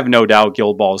alive, I have no doubt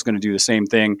Guild Ball is going to do the same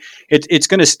thing. It's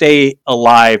going to stay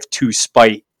alive to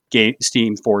spite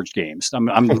Steam Forge games.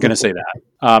 I'm going to say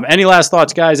that. Any last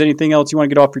thoughts, guys? Anything else you want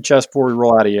to get off your chest before we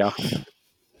roll out of here?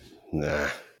 Nah.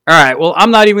 All right. Well,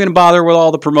 I'm not even going to bother with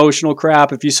all the promotional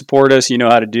crap. If you support us, you know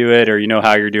how to do it, or you know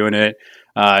how you're doing it.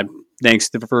 Thanks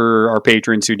for our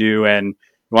patrons who do. And you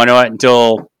want to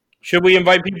know what? Should we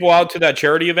invite people out to that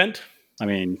charity event? I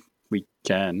mean, we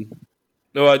can.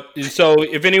 So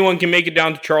if anyone can make it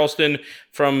down to Charleston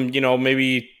from,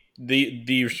 maybe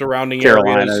the surrounding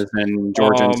Carolinas areas and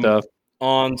Georgia and stuff,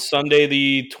 on Sunday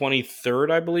the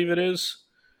 23rd, I believe it is.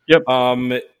 Yep.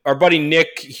 Our buddy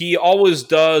Nick, he always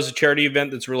does a charity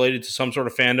event that's related to some sort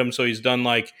of fandom. So he's done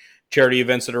charity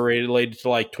events that are related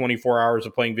to 24 hours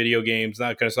of playing video games,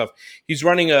 that kind of stuff. He's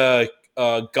running a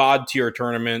God tier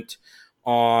tournament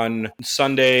on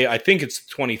Sunday. I think it's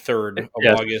the 23rd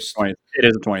of August. It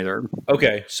is the 23rd.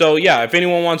 Okay. So yeah, if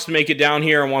anyone wants to make it down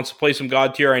here and wants to play some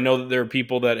God tier, I know that there are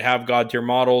people that have God tier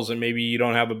models and maybe you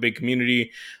don't have a big community,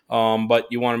 but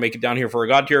you want to make it down here for a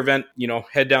God tier event,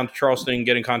 head down to Charleston,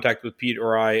 get in contact with Pete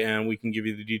or I, and we can give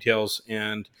you the details,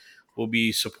 and we'll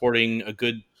be supporting a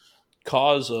good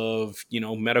cause of,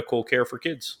 medical care for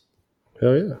kids.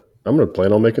 Hell yeah. I'm going to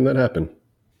plan on making that happen.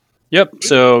 Yep.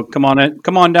 So come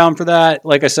on down for that.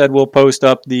 Like I said, we'll post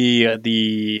up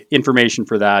the information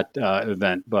for that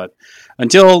event. But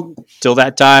until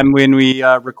that time when we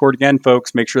record again,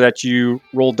 folks, make sure that you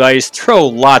roll dice, throw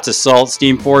lots of salt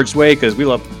Steam Forged way, because we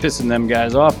love pissing them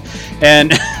guys off.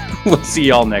 And we'll see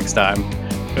y'all next time.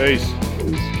 Peace.